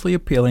obviously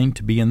appealing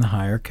to be in the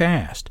higher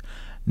caste,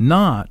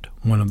 not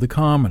one of the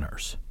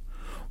commoners.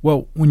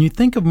 Well, when you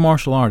think of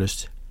martial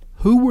artists,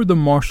 who were the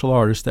martial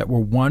artists that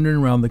were wandering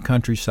around the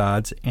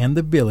countrysides and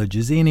the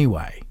villages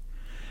anyway?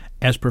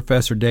 As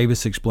Professor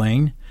Davis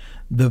explained,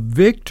 the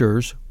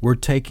victors were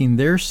taking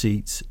their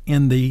seats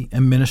in the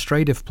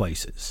administrative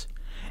places.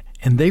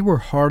 And they were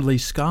hardly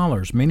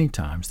scholars many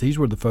times. These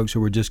were the folks who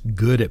were just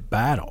good at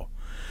battle.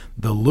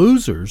 The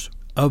losers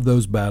of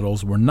those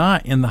battles were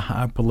not in the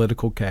high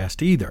political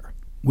caste either,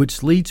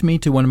 which leads me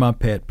to one of my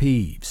pet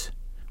peeves,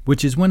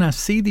 which is when I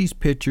see these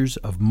pictures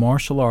of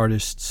martial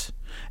artists,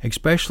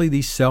 especially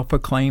these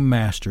self-acclaimed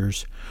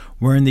masters,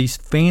 wearing these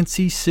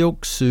fancy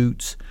silk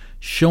suits,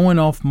 showing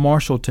off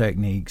martial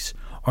techniques,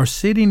 or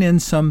sitting in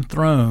some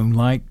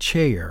throne-like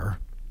chair,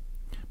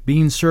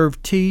 being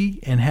served tea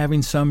and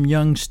having some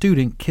young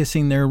student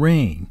kissing their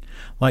ring,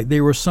 like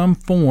they were some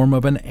form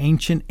of an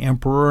ancient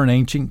emperor or an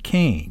ancient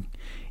king.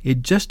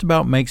 It just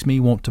about makes me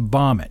want to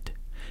vomit,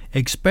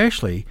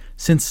 especially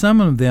since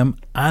some of them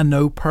I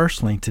know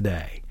personally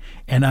today,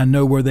 and I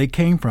know where they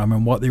came from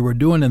and what they were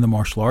doing in the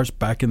martial arts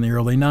back in the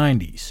early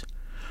 90s.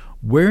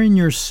 Wearing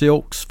your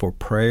silks for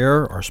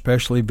prayer or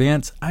special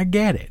events, I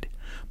get it.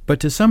 But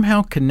to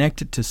somehow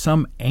connect it to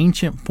some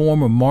ancient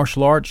form of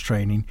martial arts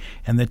training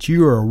and that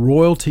you are a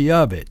royalty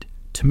of it,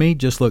 to me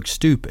just looks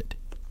stupid.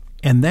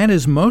 And that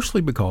is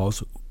mostly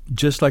because,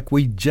 just like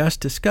we just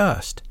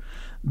discussed,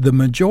 the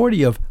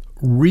majority of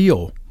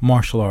real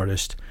martial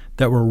artists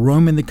that were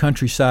roaming the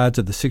countrysides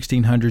of the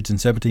 1600s and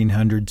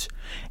 1700s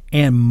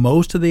and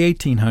most of the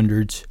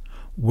 1800s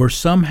were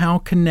somehow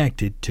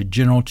connected to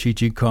General Chi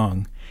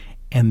Kung,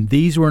 and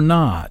these were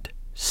not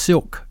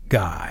silk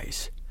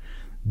guys.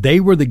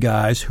 They were the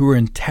guys who were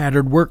in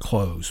tattered work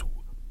clothes,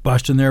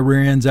 busting their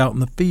rear ends out in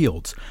the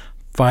fields,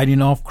 fighting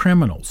off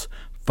criminals,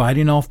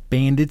 fighting off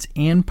bandits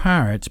and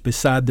pirates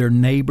beside their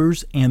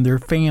neighbors and their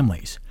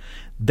families.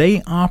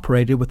 They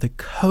operated with a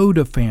code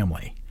of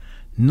family,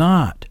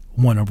 not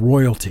one of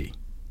royalty.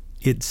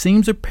 It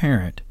seems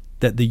apparent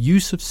that the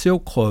use of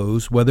silk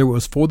clothes, whether it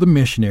was for the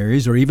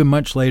missionaries or even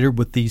much later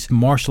with these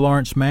martial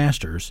arts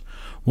masters,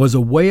 was a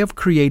way of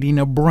creating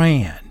a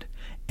brand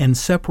and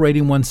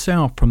separating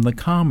oneself from the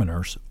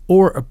commoners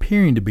or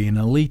appearing to be an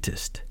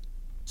elitist.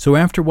 So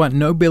after what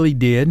No Billy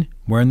did,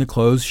 wearing the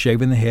clothes,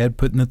 shaving the head,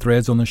 putting the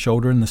threads on the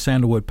shoulder and the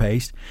sandalwood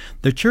paste,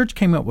 the church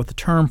came up with a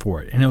term for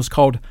it, and it was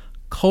called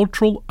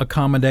cultural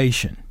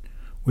accommodation,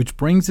 which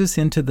brings us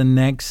into the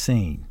next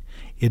scene.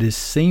 It is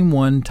scene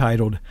 1,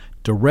 titled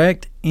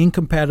Direct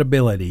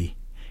Incompatibility.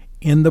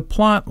 In the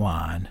plot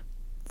line,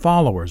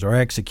 followers are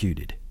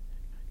executed.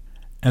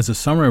 As a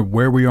summary of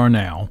where we are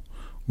now,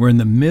 we're in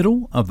the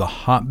middle of the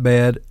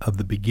hotbed of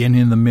the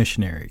beginning of the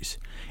missionaries.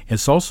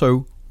 It's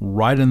also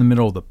right in the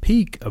middle of the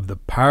peak of the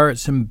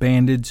pirates and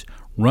bandits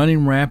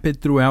running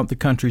rapid throughout the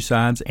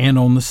countrysides and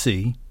on the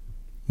sea.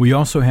 We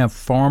also have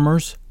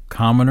farmers,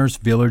 commoners,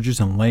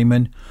 villagers, and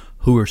laymen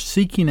who are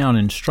seeking out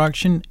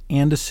instruction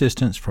and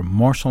assistance from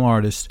martial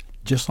artists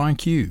just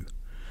like you.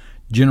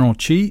 General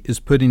Chi is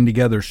putting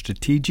together a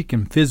strategic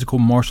and physical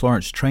martial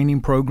arts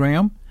training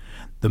program.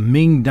 The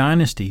Ming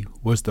Dynasty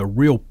was the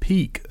real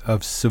peak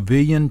of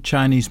civilian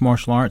Chinese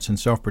martial arts and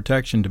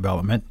self-protection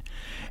development.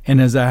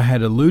 And as I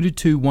had alluded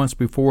to once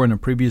before in a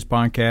previous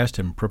podcast,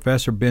 and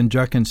Professor Ben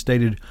Juckins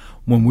stated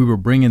when we were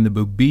bringing the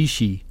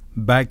Bubishi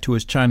back to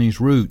its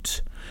Chinese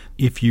roots,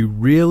 if you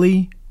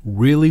really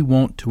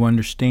want to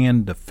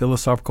understand the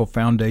philosophical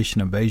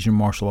foundation of Asian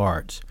martial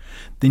arts,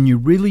 then you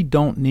really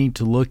don't need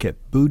to look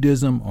at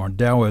Buddhism or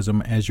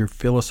Taoism as your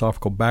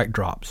philosophical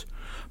backdrops.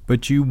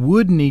 But you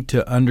would need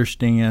to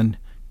understand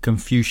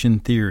Confucian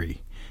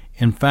theory.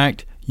 In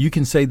fact, you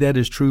can say that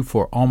is true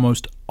for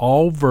almost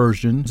all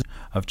versions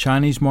of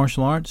Chinese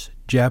martial arts,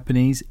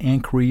 Japanese,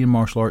 and Korean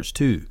martial arts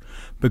too,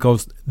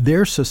 because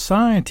their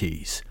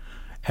societies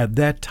at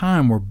that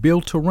time were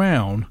built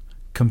around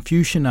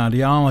Confucian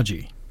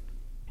ideology.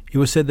 It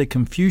was said that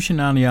Confucian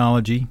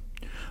ideology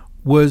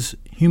was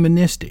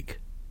humanistic,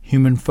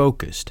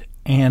 human-focused,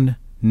 and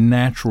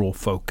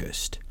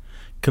natural-focused.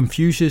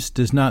 Confucius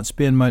does not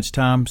spend much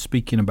time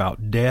speaking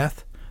about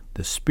death,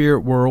 the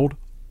spirit world,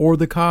 or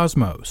the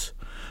cosmos,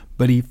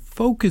 but he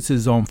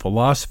focuses on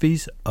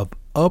philosophies of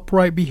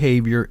upright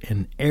behavior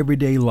in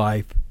everyday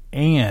life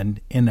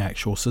and in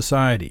actual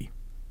society.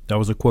 That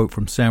was a quote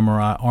from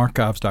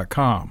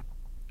SamuraiArchives.com.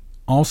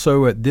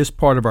 Also, at this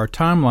part of our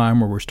timeline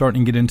where we're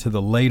starting to get into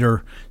the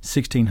later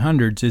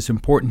 1600s, it's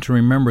important to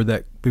remember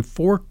that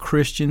before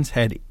Christians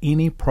had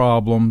any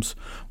problems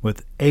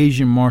with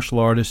Asian martial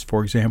artists,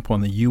 for example,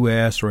 in the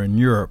U.S. or in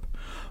Europe,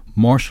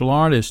 martial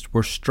artists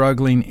were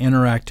struggling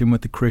interacting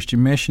with the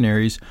Christian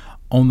missionaries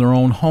on their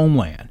own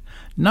homeland,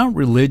 not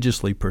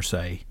religiously per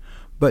se,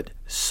 but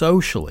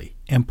socially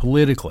and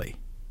politically.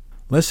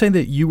 Let's say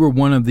that you were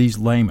one of these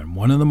laymen,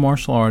 one of the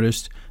martial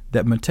artists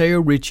that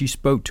Matteo Ricci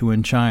spoke to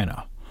in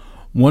China,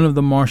 one of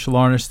the martial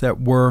artists that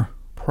were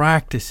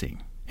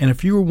practicing. And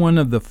if you were one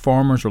of the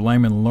farmers or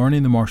laymen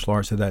learning the martial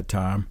arts at that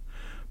time,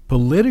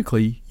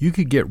 politically, you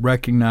could get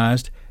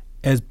recognized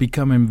as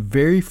becoming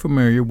very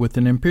familiar with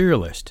an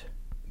imperialist.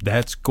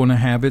 That's going to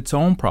have its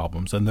own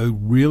problems, and they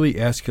really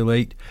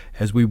escalate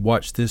as we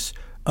watch this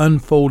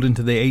unfold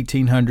into the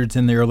 1800s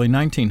and the early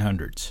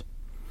 1900s.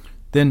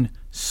 Then,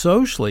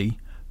 socially,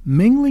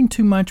 mingling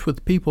too much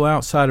with people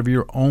outside of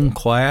your own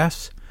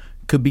class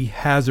could be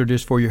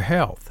hazardous for your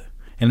health,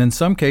 and in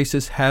some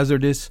cases,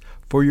 hazardous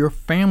for your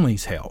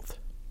family's health.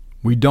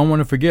 We don't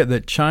want to forget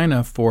that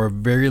China, for a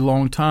very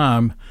long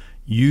time,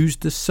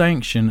 used the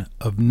sanction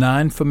of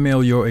 9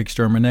 familial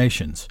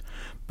exterminations,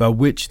 by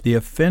which the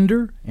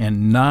offender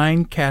and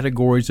 9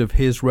 categories of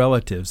his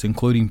relatives,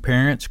 including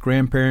parents,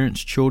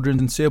 grandparents, children,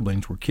 and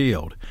siblings, were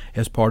killed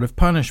as part of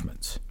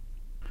punishments.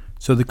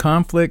 So the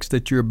conflicts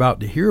that you're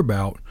about to hear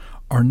about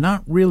are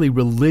not really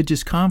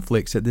religious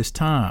conflicts at this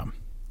time.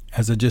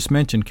 As I just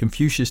mentioned,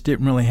 Confucius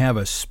didn't really have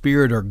a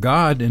spirit or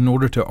God in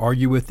order to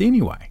argue with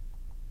anyway.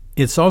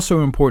 It's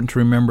also important to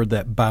remember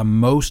that by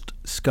most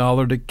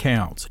scholarly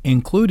accounts,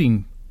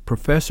 including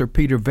Professor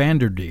Peter van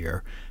der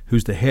Deer,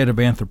 who's the head of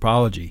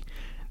anthropology,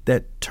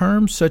 that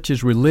terms such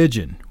as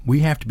religion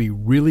we have to be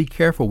really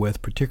careful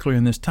with, particularly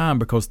in this time,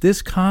 because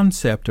this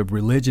concept of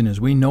religion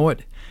as we know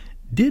it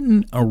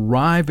didn't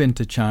arrive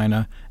into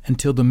China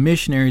until the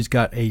missionaries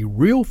got a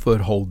real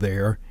foothold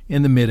there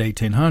in the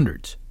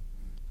mid-1800s.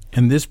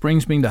 And this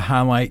brings me to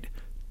highlight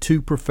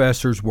 2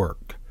 professors'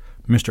 work,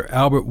 Mr.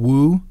 Albert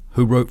Wu,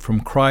 who wrote From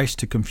Christ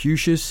to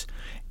Confucius,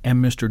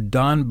 and Mr.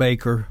 Don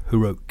Baker, who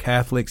wrote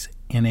Catholics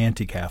and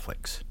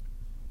Anti-Catholics.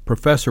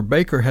 Professor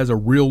Baker has a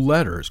real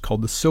letter. It's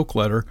called the Silk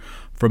Letter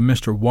from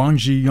Mr. Wang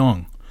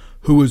Zhiyong,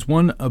 who was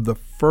one of the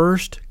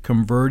first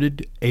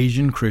converted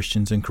Asian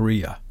Christians in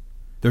Korea.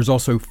 There's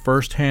also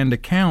first-hand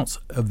accounts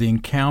of the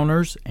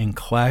encounters and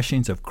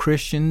clashings of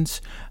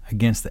Christians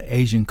against the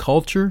Asian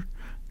culture,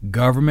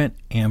 government,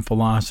 and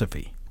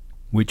philosophy,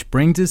 which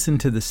brings us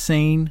into the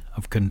scene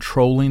of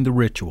controlling the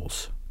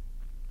rituals.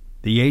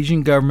 The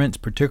Asian governments,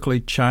 particularly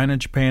China,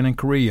 Japan, and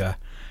Korea,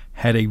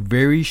 had a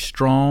very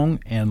strong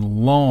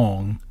and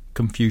long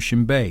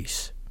Confucian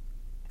base.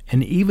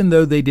 And even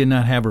though they did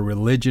not have a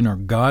religion or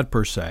God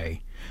per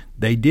se,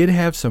 they did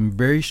have some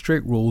very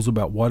strict rules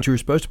about what you were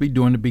supposed to be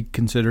doing to be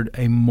considered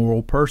a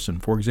moral person.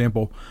 For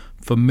example,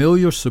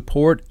 familial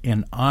support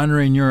and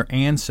honoring your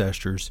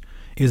ancestors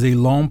is a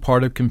long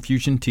part of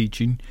Confucian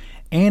teaching,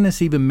 and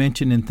it's even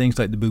mentioned in things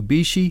like the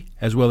Bubishi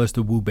as well as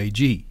the Wu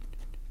Beiji.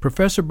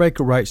 Professor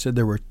Baker writes that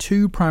there were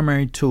 2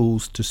 primary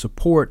tools to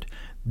support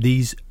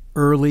these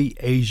early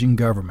Asian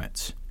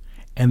governments,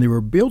 and they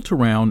were built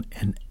around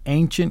an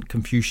ancient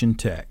Confucian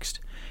text.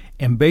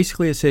 And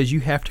basically it says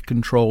you have to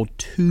control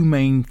 2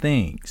 main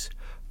things.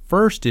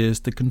 First is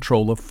the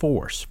control of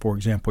force, for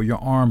example, your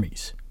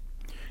armies.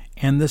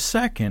 And the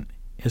second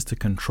is the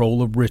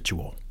control of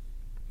ritual.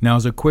 Now,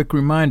 as a quick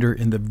reminder,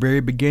 in the very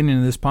beginning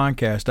of this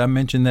podcast, I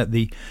mentioned that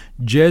the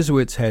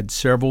Jesuits had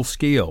several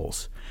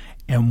skills,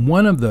 and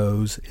one of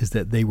those is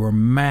that they were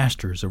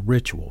masters of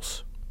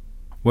rituals.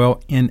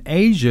 Well, in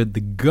Asia,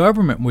 the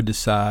government would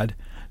decide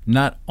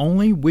not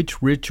only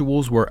which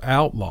rituals were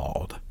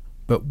outlawed,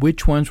 but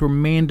which ones were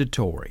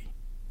mandatory.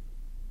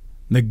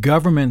 The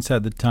governments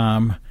at the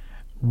time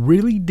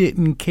really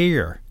didn't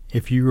care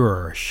if you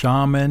were a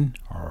shaman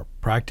or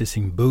a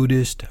practicing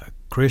Buddhist, a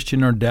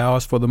Christian or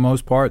Taoist for the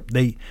most part.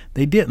 They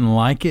didn't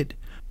like it,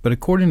 but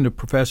according to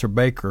Professor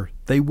Baker,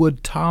 they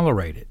would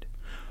tolerate it.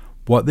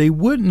 What they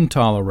wouldn't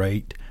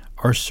tolerate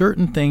are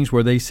certain things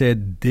where they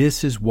said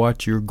this is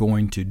what you're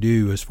going to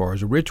do as far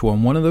as a ritual,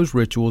 and one of those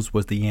rituals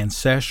was the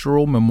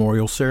ancestral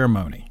memorial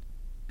ceremony.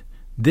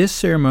 This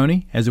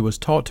ceremony, as it was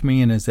taught to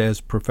me and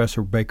as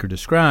Professor Baker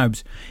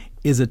describes,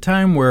 is a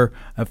time where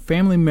a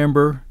family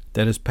member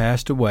that has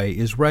passed away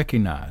is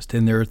recognized.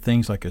 And there are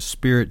things like a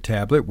spirit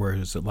tablet, where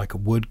it's like a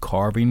wood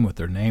carving with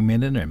their name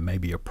in it, and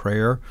maybe a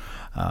prayer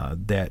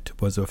that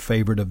was a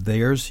favorite of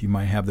theirs. You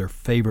might have their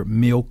favorite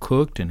meal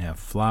cooked and have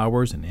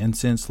flowers and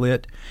incense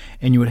lit.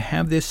 And you would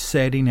have this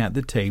setting at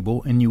the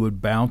table, and you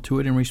would bow to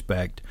it in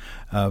respect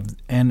of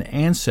an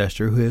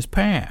ancestor who has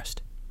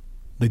passed.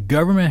 The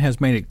government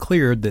has made it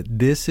clear that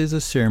this is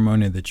a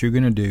ceremony that you're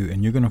going to do,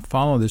 and you're going to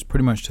follow this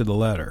pretty much to the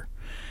letter.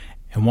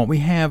 And what we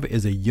have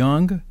is a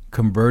young,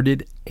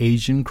 converted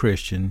Asian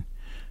Christian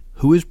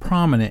who is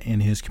prominent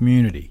in his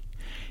community.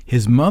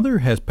 His mother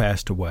has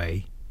passed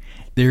away.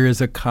 There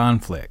is a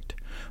conflict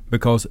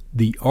because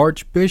the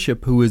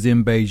Archbishop who is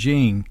in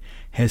Beijing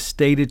has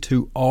stated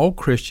to all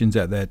Christians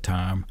at that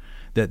time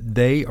that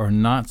they are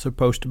not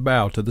supposed to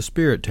bow to the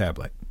spirit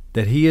tablet,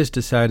 that he has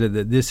decided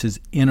that this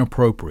is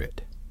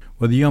inappropriate.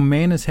 Well, the young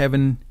man is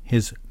having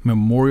his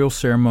memorial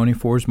ceremony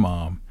for his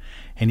mom,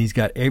 and he's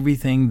got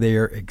everything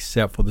there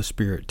except for the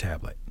spirit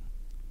tablet.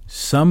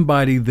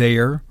 Somebody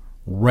there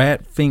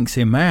rat-finks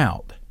him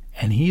out,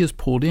 and he is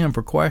pulled in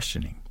for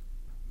questioning.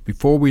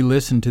 before we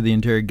listen to the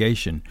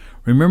interrogation,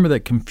 remember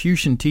that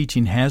Confucian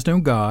teaching has no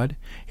God.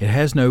 It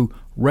has no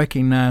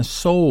recognized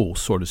soul,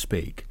 so to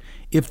speak.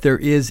 If there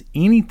is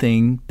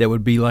anything that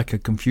would be like a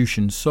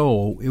Confucian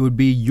soul, it would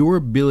be your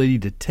ability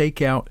to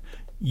take out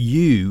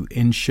you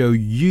and show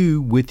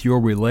you with your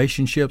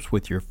relationships,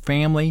 with your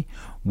family,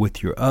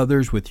 with your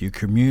others, with your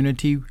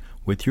community,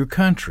 with your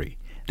country.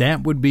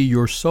 That would be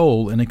your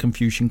soul in a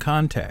Confucian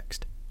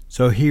context.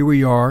 So here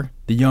we are.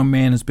 The young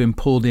man has been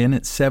pulled in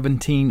at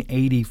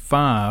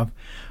 1785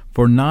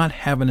 for not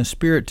having a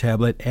spirit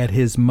tablet at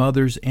his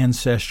mother's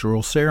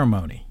ancestral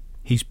ceremony.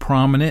 He's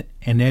prominent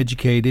and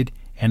educated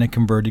and a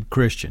converted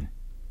Christian.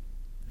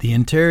 The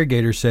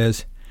interrogator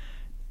says,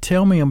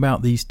 "Tell me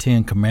about these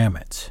 10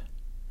 commandments."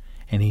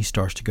 And he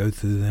starts to go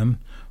through them.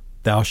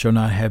 "Thou shalt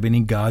not have any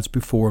gods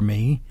before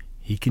me."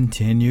 He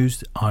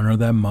continues, "Honor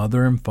thy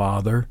mother and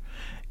father."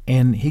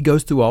 And he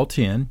goes through all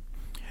 10.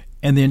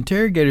 And the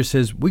interrogator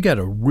says, "We got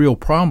a real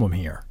problem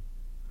here.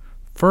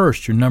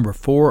 First, your number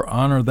 4,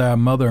 honor thy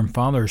mother and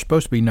father, is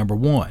supposed to be number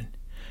 1.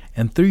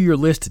 And through your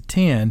list of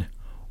 10,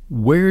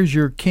 where's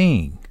your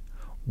king?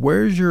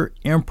 Where's your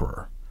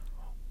emperor?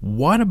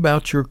 What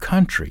about your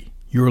country,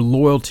 your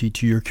loyalty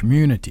to your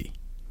community?"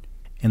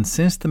 And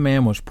since the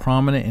man was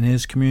prominent in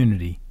his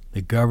community,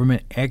 the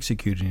government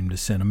executed him to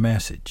send a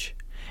message.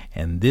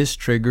 And this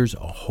triggers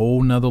a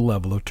whole nother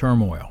level of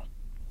turmoil.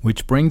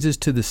 Which brings us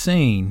to the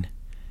scene,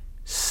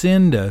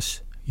 "Send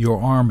us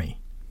your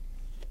army."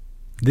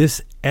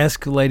 This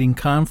escalating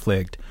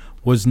conflict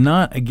was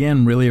not,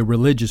 again, really a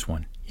religious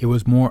one. It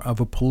was more of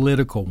a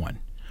political one.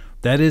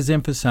 That is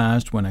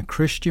emphasized when a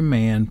Christian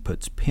man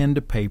puts pen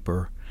to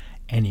paper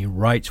and he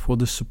writes for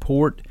the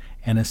support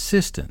and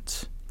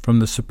assistance from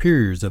the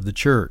superiors of the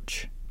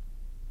church.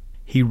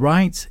 He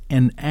writes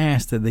and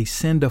asks that they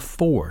send a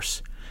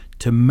force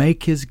to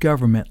make his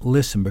government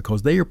listen,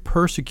 because they are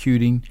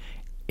persecuting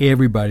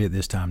everybody at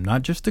this time,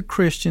 not just the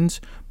Christians,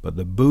 but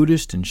the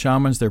Buddhists and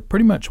shamans. They're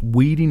pretty much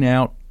weeding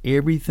out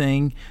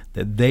everything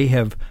that they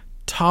have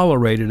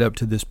tolerated up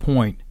to this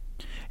point.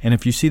 And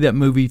if you see that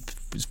movie,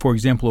 for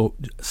example,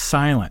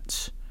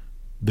 Silence,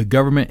 the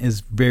government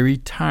is very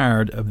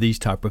tired of these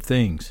type of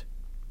things.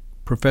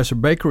 Professor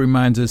Baker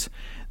reminds us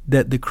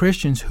that the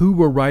Christians who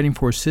were writing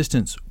for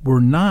assistance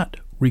were not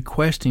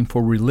requesting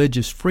for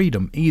religious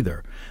freedom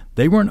either.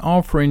 They weren't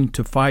offering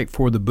to fight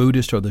for the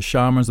Buddhists or the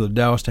shamans or the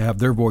Taoists to have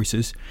their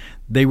voices.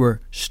 They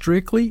were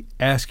strictly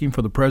asking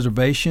for the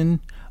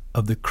preservation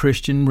of the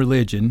Christian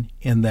religion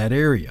in that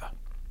area.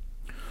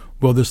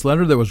 Well, this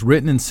letter that was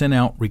written and sent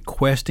out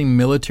requesting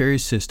military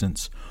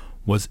assistance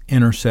was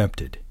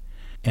intercepted.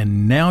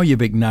 And now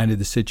you've ignited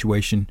the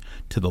situation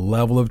to the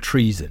level of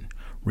treason,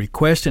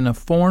 requesting a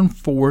foreign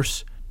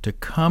force to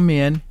come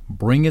in,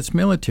 bring its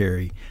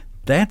military.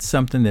 That's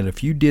something that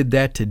if you did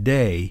that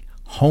today,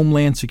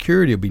 Homeland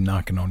Security will be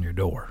knocking on your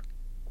door.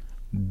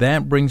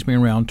 That brings me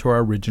around to our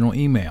original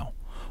email,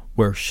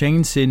 where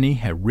Shane Sidney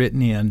had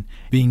written in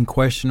being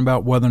questioned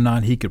about whether or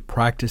not he could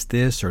practice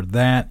this or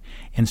that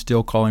and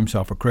still call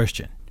himself a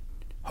Christian.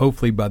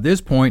 Hopefully by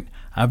this point,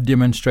 I've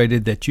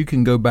demonstrated that you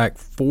can go back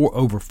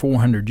over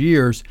 400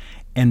 years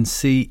and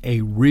see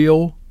a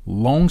real,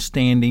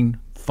 long-standing,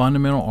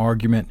 fundamental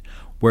argument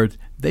where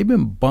they've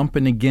been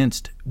bumping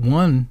against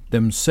one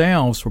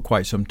themselves for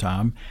quite some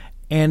time,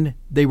 and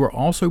they were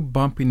also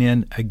bumping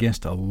in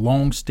against a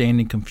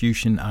long-standing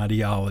Confucian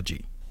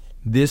ideology.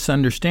 This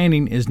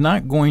understanding is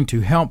not going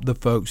to help the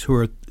folks who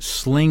are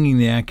slinging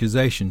the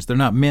accusations. They're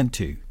not meant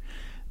to.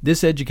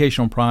 This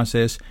educational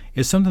process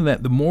is something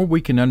that the more we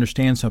can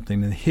understand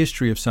something, the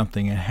history of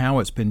something, and how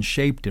it's been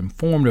shaped and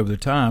formed over the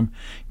time,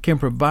 can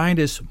provide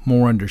us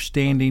more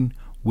understanding,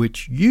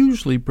 which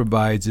usually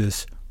provides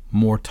us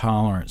more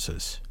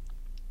tolerances.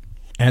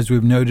 As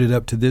we've noted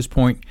up to this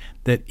point,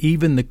 that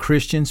even the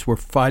Christians were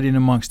fighting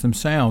amongst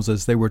themselves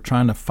as they were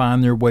trying to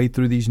find their way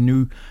through these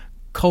new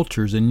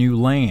cultures and new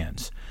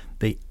lands.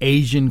 The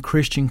Asian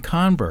Christian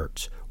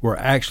converts were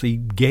actually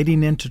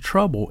getting into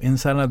trouble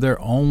inside of their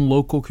own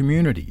local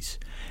communities.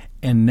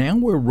 And now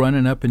we're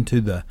running up into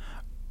the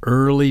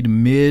early to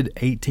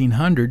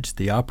mid-1800s.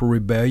 The Opera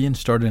Rebellion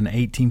started in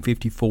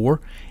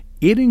 1854.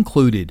 It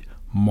included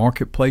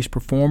marketplace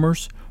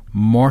performers,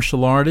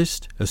 martial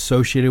artists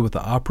associated with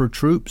the opera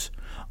troops,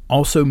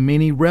 also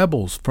many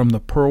rebels from the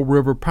Pearl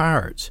River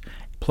Pirates,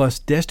 plus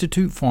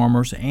destitute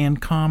farmers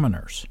and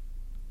commoners.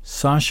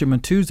 Sasha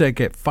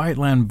Matuzak at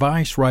Fightland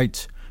Vice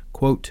writes,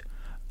 quote,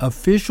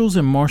 "Officials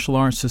in martial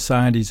arts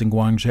societies in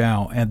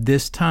Guangzhou at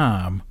this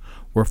time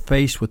were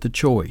faced with the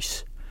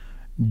choice: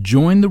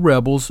 join the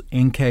rebels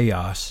in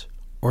chaos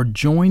or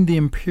join the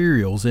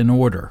imperials in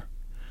order.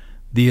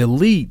 The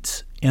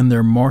elites and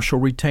their martial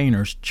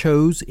retainers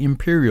chose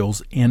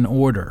imperials in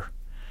order.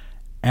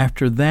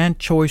 After that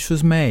choice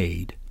was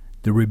made,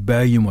 the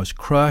rebellion was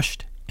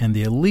crushed and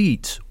the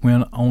elites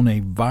went on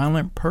a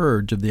violent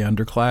purge of the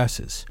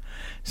underclasses,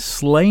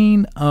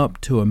 slaying up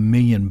to 1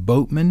 million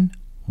boatmen,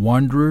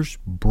 wanderers,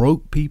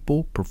 broke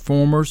people,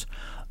 performers,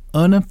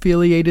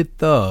 unaffiliated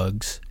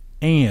thugs,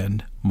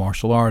 and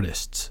martial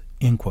artists."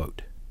 End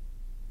quote.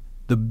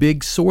 The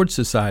Big Sword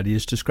Society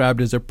is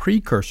described as a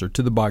precursor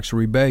to the Boxer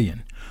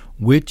Rebellion,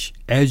 which,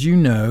 as you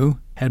know,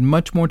 had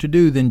much more to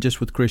do than just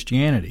with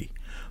Christianity.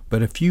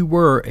 But if you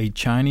were a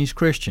Chinese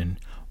Christian,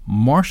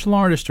 martial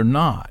artist or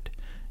not,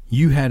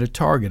 you had a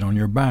target on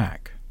your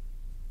back.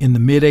 In the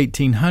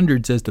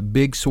mid-1800s, as the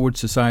Big Sword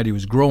Society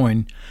was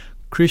growing,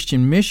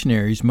 Christian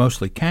missionaries,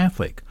 mostly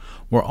Catholic,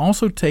 were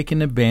also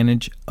taking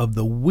advantage of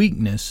the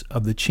weakness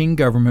of the Qing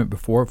government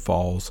before it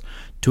falls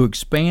to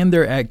expand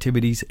their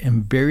activities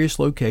in various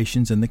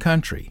locations in the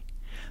country.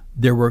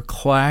 There were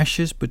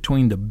clashes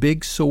between the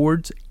big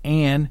swords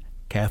and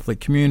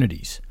Catholic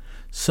communities,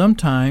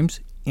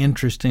 sometimes,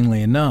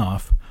 interestingly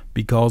enough,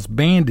 because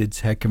bandits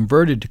had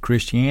converted to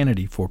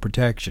Christianity for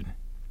protection.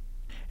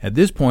 At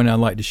this point, I'd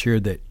like to share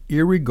that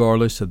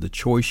irregardless of the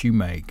choice you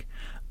make,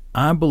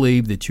 I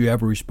believe that you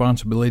have a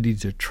responsibility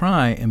to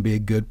try and be a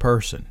good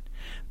person.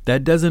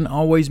 That doesn't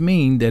always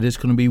mean that it's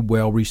going to be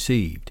well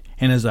received.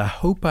 And as I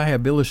hope I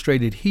have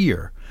illustrated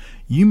here,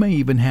 you may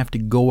even have to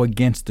go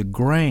against the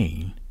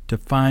grain to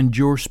find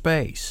your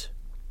space.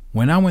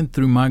 When I went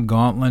through my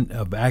gauntlet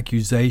of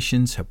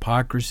accusations,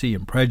 hypocrisy,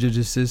 and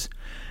prejudices,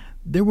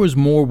 there was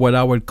more what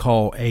I would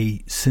call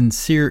a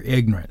sincere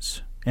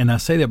ignorance. And I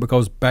say that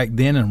because back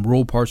then in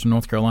rural parts of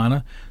North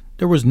Carolina,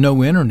 there was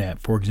no internet,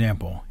 for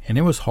example, and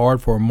it was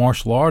hard for a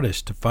martial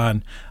artist to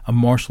find a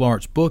martial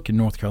arts book in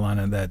North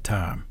Carolina at that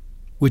time,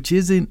 which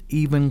isn't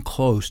even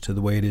close to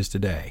the way it is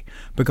today.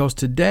 Because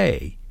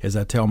today, as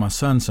I tell my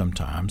son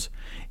sometimes,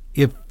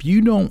 if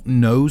you don't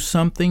know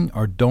something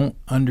or don't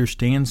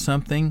understand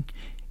something,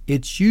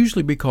 it's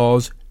usually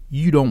because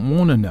you don't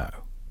want to know.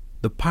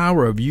 The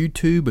power of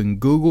YouTube and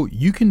Google,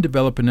 you can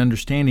develop an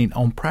understanding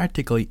on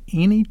practically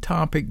any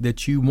topic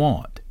that you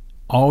want.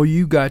 All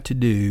you got to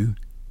do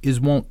is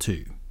want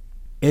to.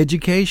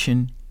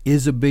 Education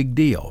is a big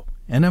deal,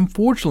 and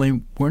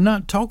unfortunately, we're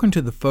not talking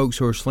to the folks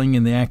who are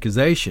slinging the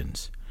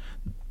accusations.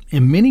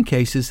 In many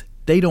cases,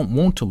 they don't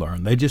want to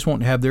learn. They just want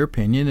to have their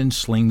opinion and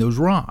sling those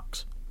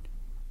rocks.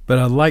 But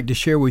I'd like to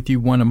share with you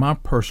one of my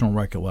personal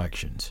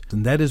recollections,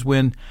 and that is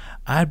when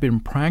I'd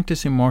been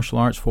practicing martial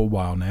arts for a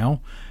while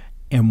now,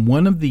 and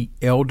one of the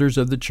elders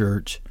of the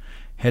church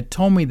had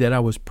told me that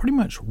I was pretty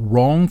much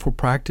wrong for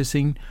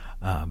practicing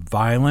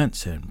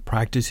violence and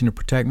practicing to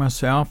protect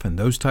myself and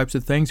those types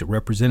of things. It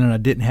represented I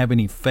didn't have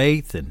any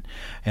faith. And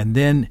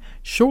then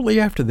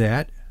shortly after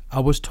that, I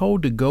was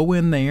told to go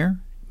in there,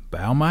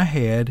 bow my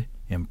head,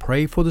 and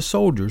pray for the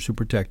soldiers who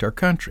protect our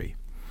country.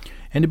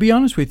 And to be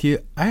honest with you,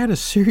 I had a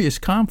serious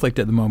conflict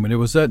at the moment. It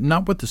was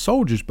not with the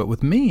soldiers, but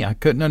with me. I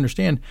couldn't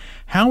understand,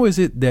 how is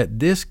it that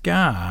this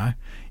guy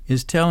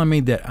is telling me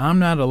that I'm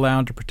not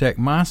allowed to protect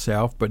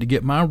myself, but to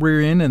get my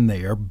rear end in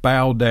there,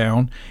 bow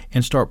down,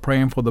 and start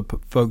praying for the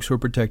folks who are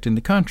protecting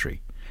the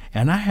country.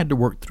 And I had to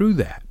work through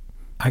that.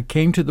 I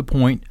came to the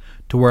point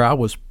to where I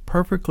was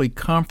perfectly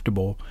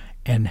comfortable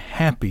and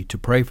happy to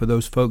pray for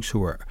those folks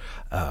who are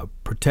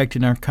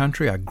protecting our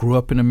country. I grew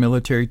up in a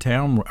military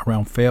town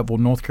around Fayetteville,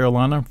 North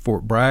Carolina,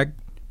 Fort Bragg,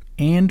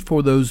 and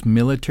for those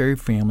military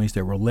families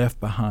that were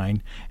left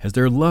behind as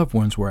their loved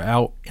ones were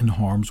out in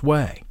harm's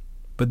way.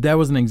 But that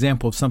was an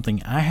example of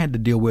something I had to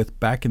deal with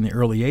back in the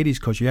early 80s,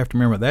 because you have to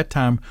remember at that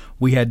time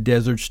we had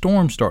Desert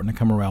Storm starting to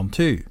come around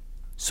too.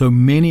 So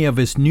many of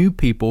us knew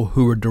people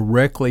who were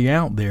directly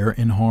out there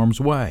in harm's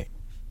way.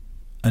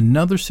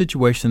 Another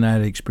situation I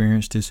had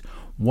experienced is,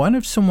 what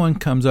if someone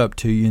comes up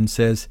to you and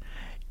says,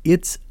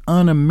 it's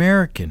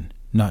un-American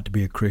not to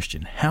be a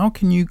Christian? How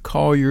can you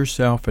call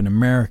yourself an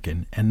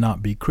American and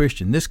not be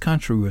Christian? This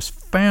country was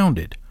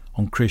founded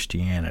on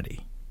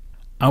Christianity.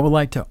 I would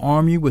like to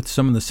arm you with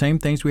some of the same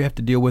things we have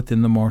to deal with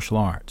in the martial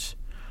arts.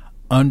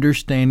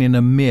 Understanding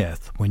a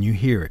myth when you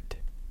hear it.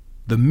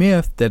 The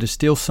myth that is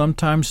still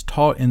sometimes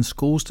taught in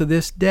schools to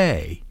this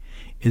day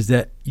is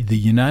that the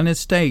United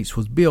States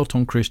was built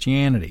on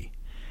Christianity.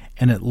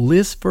 And at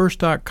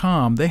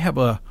listverse.com, they have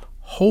a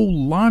whole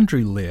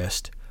laundry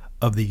list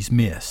of these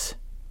myths.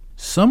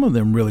 Some of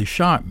them really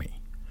shock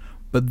me.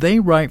 But they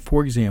write,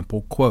 for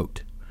example,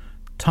 quote,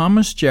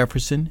 Thomas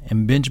Jefferson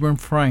and Benjamin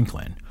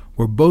Franklin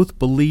were both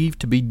believed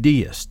to be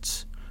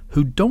deists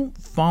who don't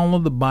follow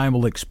the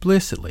Bible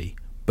explicitly,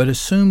 but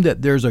assume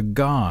that there's a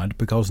God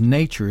because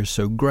nature is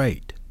so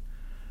great.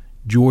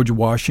 George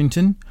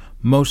Washington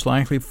most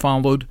likely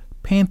followed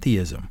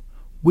pantheism,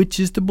 which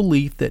is the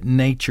belief that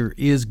nature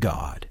is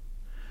God.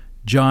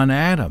 John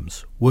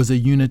Adams was a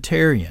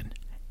Unitarian,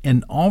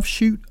 an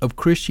offshoot of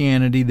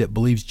Christianity that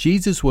believes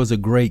Jesus was a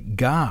great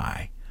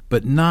guy,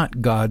 but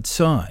not God's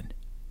son.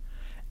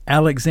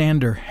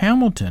 Alexander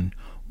Hamilton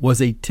was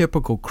a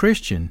typical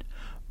Christian,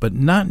 but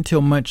not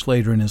until much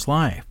later in his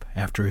life,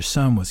 after his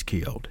son was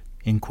killed,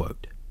 end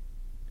quote.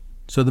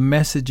 So the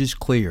message is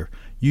clear.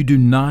 You do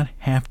not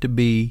have to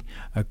be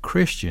a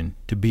Christian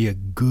to be a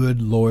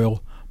good,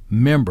 loyal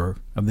member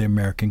of the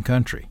American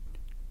country.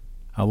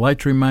 I'd like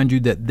to remind you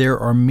that there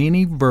are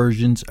many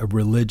versions of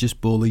religious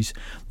bullies,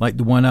 like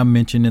the one I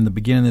mentioned in the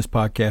beginning of this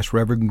podcast,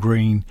 Reverend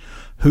Green,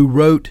 who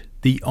wrote,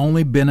 "The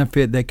only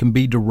benefit that can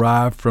be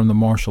derived from the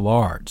martial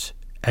arts,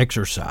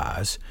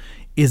 exercise,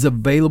 is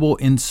available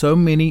in so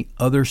many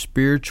other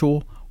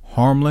spiritual,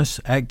 harmless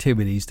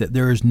activities that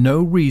there is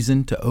no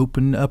reason to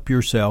open up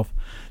yourself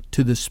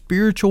to the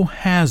spiritual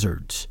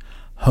hazards,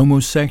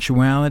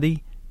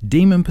 homosexuality,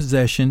 demon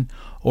possession,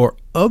 or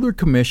other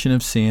commission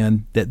of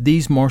sin that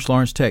these martial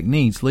arts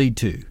techniques lead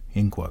to."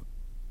 End quote.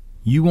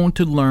 You want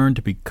to learn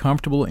to be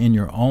comfortable in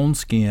your own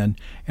skin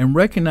and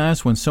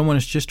recognize when someone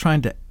is just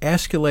trying to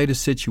escalate a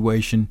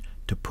situation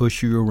to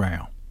push you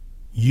around.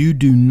 You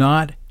do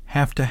not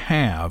have to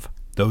have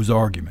those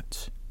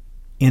arguments.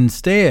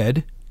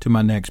 Instead, to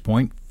my next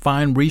point,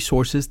 find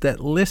resources that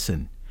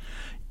listen.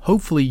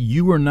 Hopefully,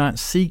 you are not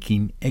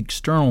seeking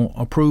external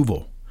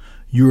approval.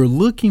 You are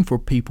looking for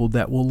people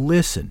that will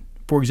listen.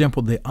 For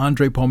example, the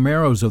Andre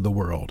Palmeros of the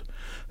world,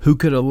 who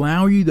could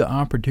allow you the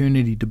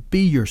opportunity to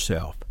be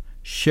yourself,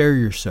 share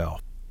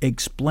yourself,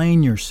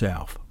 explain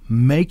yourself,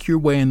 make your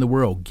way in the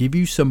world, give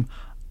you some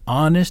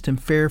honest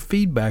and fair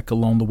feedback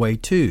along the way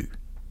too.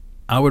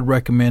 I would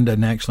recommend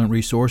an excellent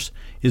resource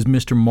is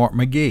Mr. Mark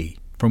McGee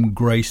from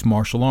Grace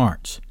Martial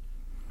Arts.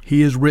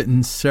 He has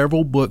written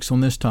several books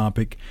on this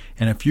topic,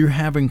 and if you're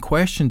having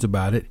questions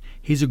about it,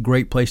 he's a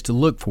great place to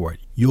look for it.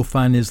 You'll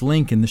find his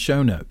link in the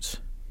show notes.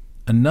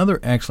 Another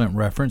excellent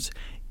reference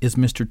is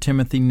Mr.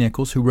 Timothy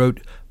Nichols, who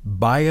wrote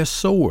By a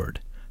Sword,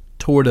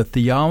 Toward a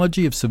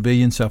Theology of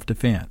Civilian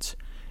Self-Defense.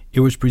 It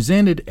was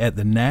presented at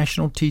the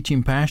National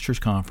Teaching Pastors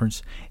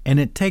Conference, and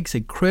it takes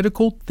a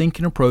critical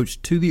thinking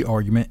approach to the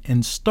argument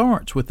and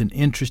starts with an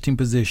interesting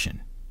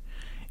position.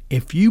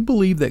 If you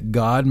believe that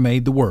God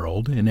made the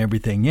world and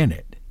everything in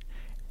it,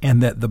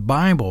 and that the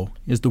Bible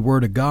is the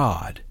Word of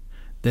God,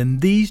 then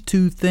these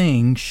two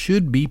things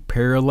should be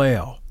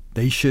parallel.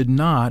 They should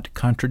not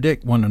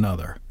contradict one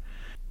another.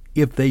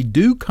 If they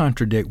do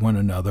contradict one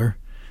another,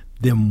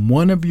 then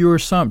one of your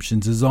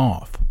assumptions is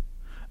off.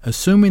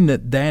 Assuming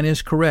that that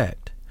is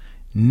correct,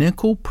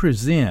 Nichols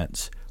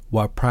presents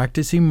why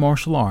practicing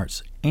martial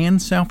arts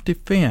and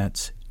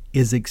self-defense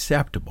is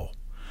acceptable,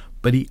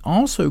 but he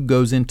also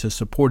goes into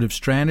supportive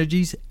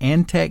strategies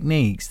and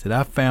techniques that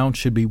I found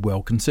should be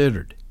well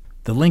considered.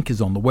 The link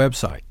is on the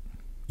website.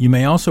 You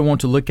may also want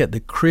to look at the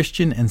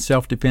Christian and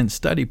Self-Defense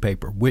Study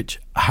Paper, which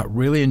I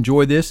really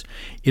enjoy this.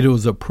 It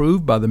was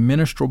approved by the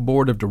Ministerial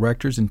Board of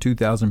Directors in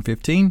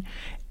 2015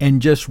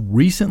 and just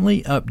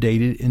recently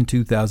updated in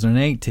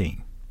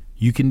 2018.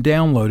 You can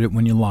download it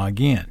when you log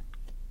in.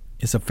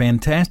 It's a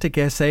fantastic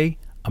essay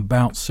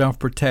about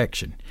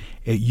self-protection.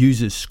 It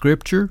uses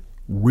scripture,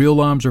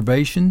 real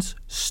observations,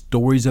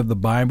 stories of the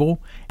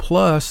Bible,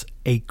 plus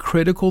a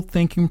critical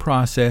thinking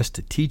process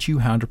to teach you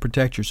how to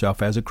protect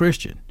yourself as a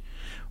Christian.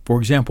 For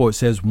example, it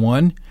says,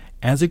 1,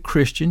 as a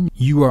Christian,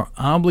 you are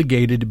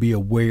obligated to be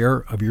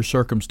aware of your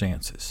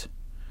circumstances.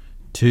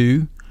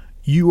 2,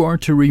 you are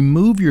to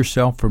remove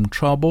yourself from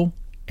trouble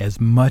as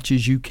much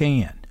as you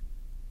can.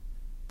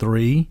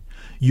 3,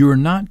 you are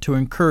not to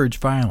encourage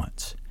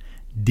violence.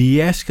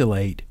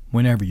 De-escalate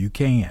whenever you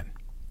can.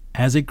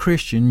 As a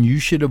Christian, you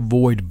should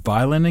avoid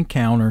violent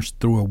encounters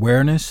through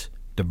awareness,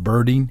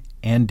 diverting,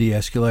 and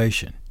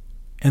de-escalation.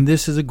 And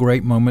this is a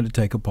great moment to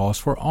take a pause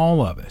for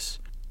all of us.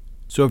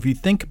 So if you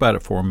think about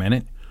it for a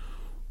minute,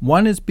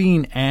 what is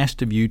being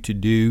asked of you to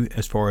do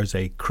as far as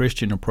a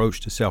Christian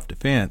approach to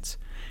self-defense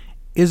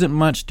isn't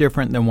much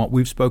different than what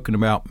we've spoken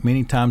about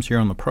many times here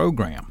on the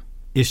program.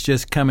 It's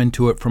just coming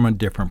to it from a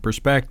different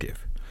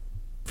perspective.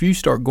 If you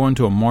start going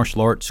to a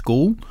martial arts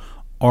school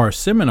or a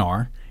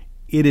seminar,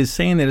 it is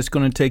saying that it's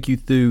going to take you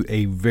through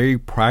a very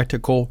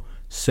practical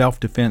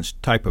self-defense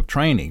type of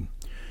training.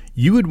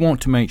 You would want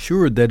to make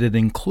sure that it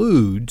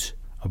includes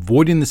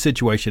avoiding the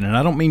situation, and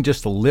I don't mean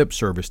just a lip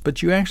service,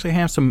 but you actually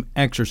have some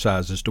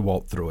exercises to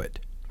walk through it.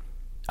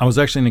 I was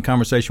actually in a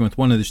conversation with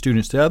one of the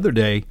students the other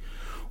day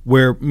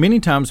where many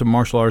times the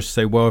martial artists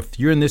say, well, if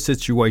you're in this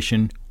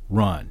situation,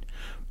 run.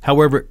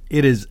 However,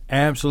 it is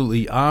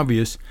absolutely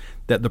obvious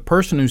that the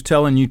person who's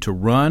telling you to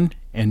run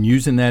and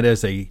using that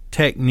as a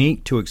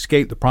technique to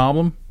escape the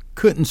problem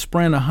couldn't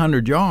sprint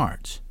 100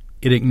 yards.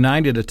 It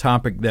ignited a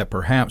topic that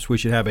perhaps we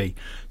should have a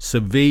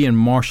civilian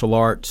martial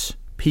arts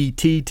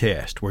PT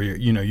test where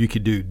you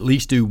could at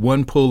least do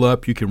one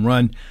pull-up, you can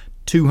run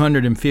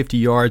 250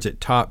 yards at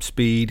top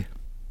speed,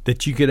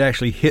 that you could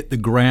actually hit the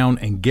ground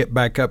and get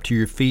back up to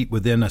your feet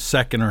within a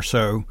second or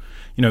so.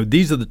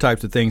 These are the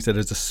types of things that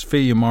as a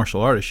civilian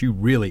martial artist you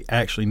really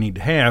actually need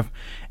to have.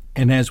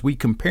 And as we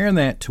compare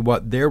that to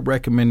what they're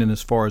recommending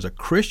as far as a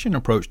Christian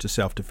approach to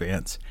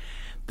self-defense,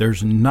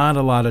 there's not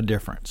a lot of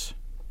difference.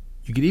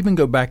 You could even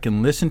go back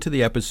and listen to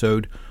the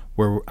episode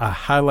where I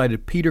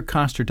highlighted Peter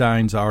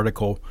Constantine's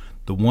article,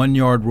 The 1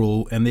 Yard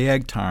Rule and the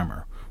Egg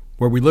Timer,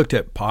 where we looked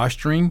at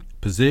posturing,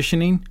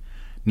 positioning,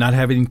 not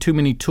having too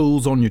many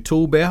tools on your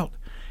tool belt,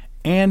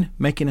 and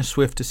making a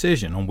swift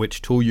decision on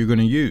which tool you're going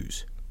to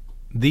use.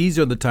 These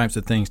are the types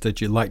of things that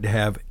you'd like to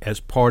have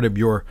as part of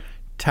your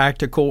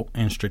tactical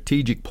and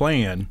strategic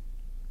plan.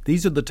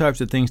 These are the types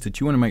of things that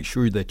you want to make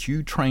sure that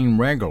you train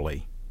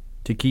regularly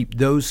to keep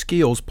those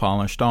skills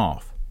polished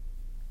off.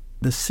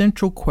 The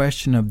central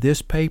question of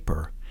this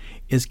paper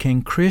is,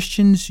 can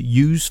Christians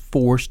use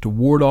force to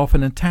ward off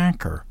an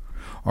attacker,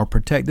 or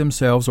protect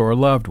themselves or a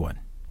loved one?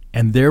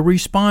 And their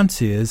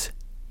response is,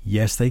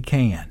 yes, they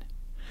can.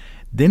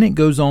 Then it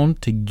goes on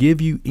to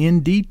give you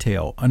in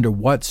detail under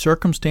what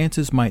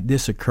circumstances might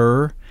this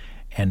occur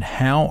and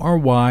how or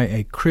why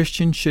a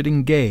Christian should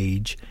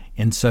engage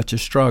in such a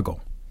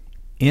struggle.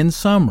 In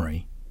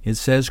summary, it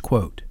says,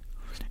 quote,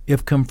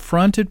 if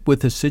confronted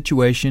with a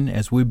situation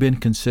as we've been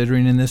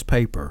considering in this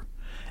paper,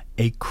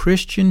 a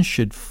Christian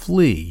should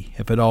flee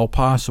if at all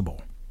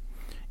possible.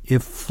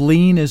 If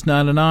fleeing is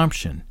not an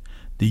option,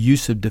 the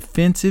use of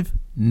defensive,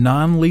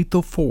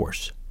 non-lethal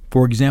force,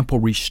 for example,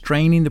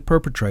 restraining the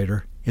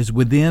perpetrator, is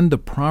within the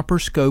proper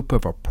scope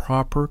of a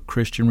proper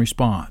Christian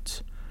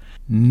response.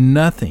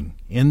 Nothing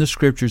in the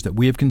Scriptures that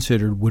we have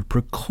considered would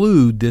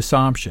preclude this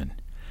option.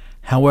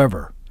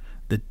 However,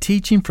 the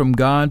teaching from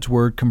God's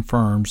Word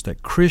confirms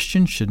that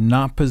Christians should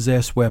not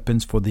possess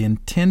weapons for the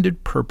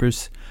intended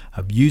purpose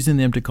of using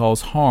them to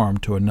cause harm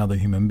to another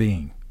human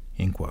being.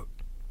 End quote.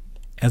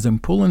 As I'm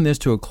pulling this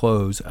to a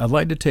close, I'd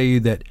like to tell you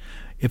that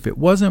if it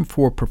wasn't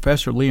for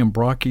Professor Liam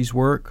Brockie's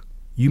work,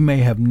 you may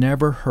have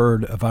never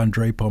heard of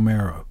Andre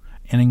Palmero,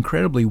 an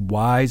incredibly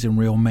wise and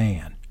real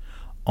man.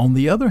 On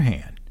the other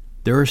hand,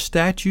 there are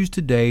statues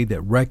today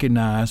that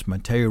recognize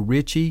Matteo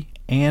Ricci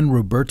and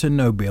Roberta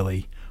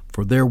Nobili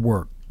for their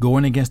work,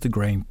 going against the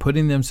grain,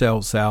 putting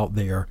themselves out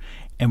there,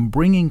 and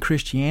bringing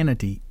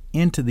Christianity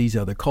into these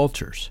other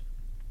cultures.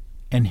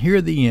 And here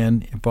at the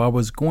end, if I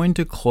was going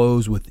to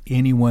close with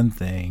any one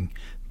thing,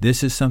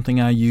 this is something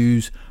I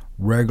use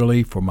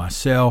regularly for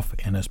myself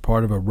and as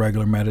part of a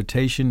regular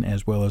meditation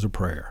as well as a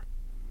prayer.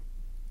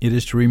 It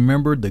is to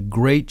remember the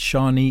great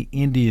Shawnee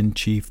Indian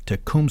chief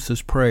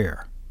Tecumseh's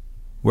prayer,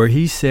 where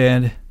he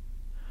said,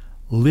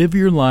 live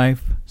your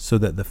life so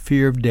that the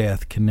fear of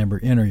death can never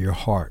enter your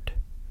heart.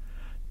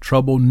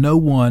 Trouble no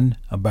one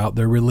about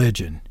their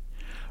religion.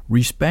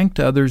 Respect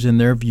others in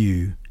their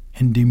view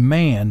and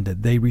demand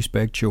that they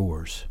respect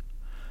yours.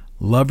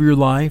 Love your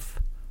life,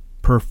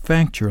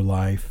 perfect your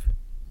life,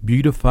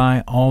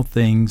 beautify all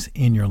things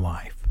in your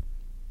life.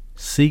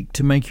 Seek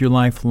to make your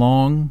life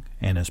long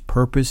and as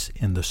purpose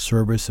in the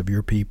service of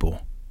your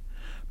people.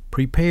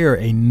 Prepare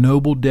a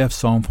noble death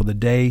song for the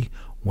day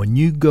when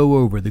you go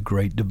over the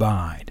great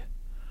divide.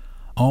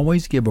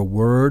 Always give a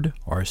word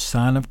or a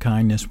sign of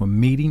kindness when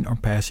meeting or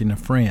passing a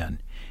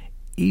friend,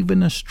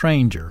 even a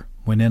stranger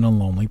when in a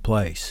lonely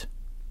place.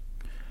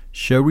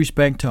 Show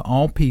respect to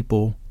all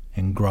people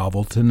and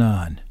grovel to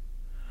none.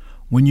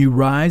 When you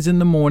rise in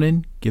the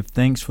morning, give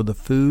thanks for the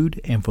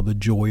food and for the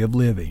joy of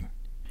living.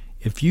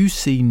 If you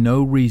see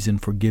no reason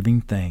for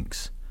giving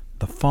thanks,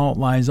 the fault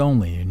lies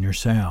only in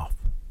yourself.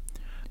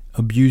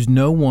 Abuse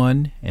no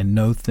one and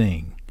no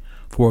thing,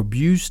 for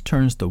abuse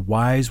turns the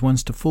wise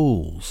ones to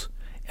fools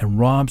and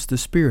robs the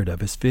spirit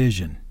of his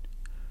vision.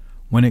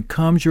 When it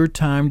comes your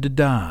time to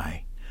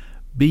die,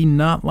 be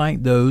not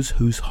like those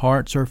whose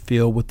hearts are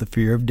filled with the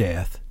fear of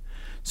death,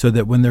 so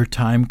that when their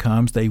time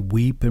comes they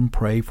weep and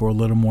pray for a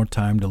little more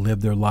time to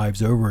live their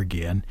lives over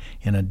again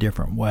in a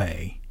different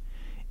way.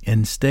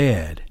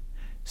 Instead,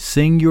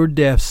 sing your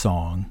death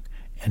song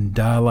and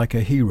die like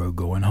a hero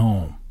going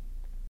home.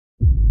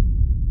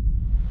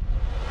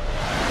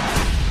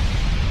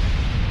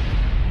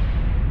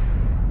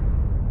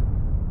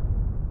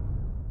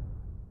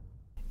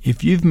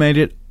 If you've made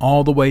it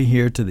all the way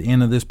here to the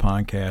end of this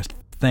podcast,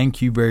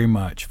 thank you very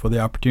much for the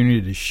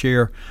opportunity to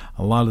share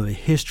a lot of the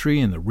history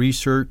and the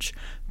research.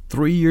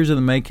 3 years in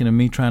the making of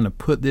me trying to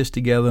put this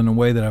together in a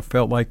way that I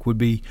felt like would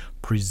be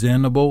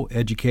presentable,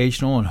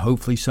 educational, and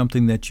hopefully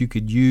something that you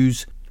could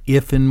use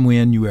if and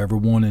when you ever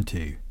wanted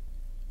to.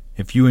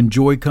 If you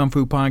enjoy Kung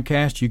Fu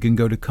Podcast, you can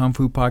go to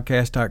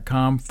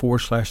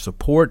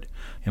kungfupodcast.com/support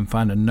and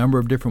find a number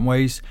of different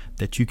ways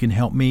that you can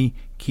help me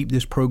keep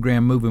this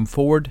program moving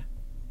forward.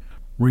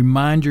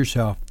 Remind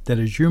yourself that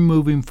as you're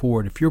moving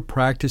forward, if you're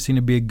practicing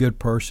to be a good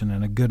person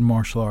and a good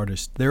martial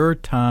artist, there are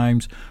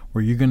times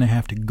where you're going to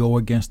have to go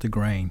against the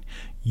grain.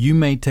 You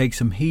may take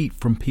some heat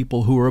from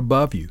people who are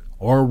above you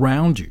or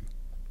around you.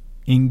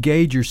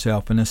 Engage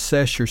yourself and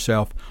assess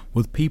yourself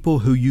with people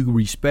who you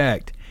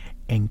respect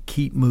and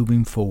keep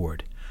moving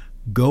forward.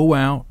 Go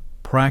out,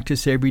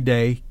 practice every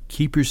day,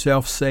 keep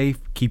yourself safe,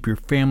 keep your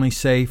family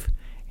safe,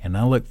 and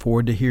I look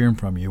forward to hearing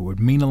from you. It would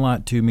mean a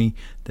lot to me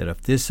that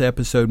if this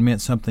episode meant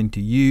something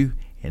to you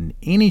in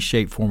any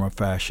shape, form, or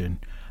fashion,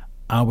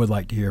 I would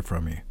like to hear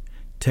from you.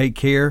 Take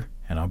care,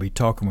 and I'll be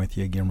talking with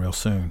you again real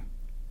soon.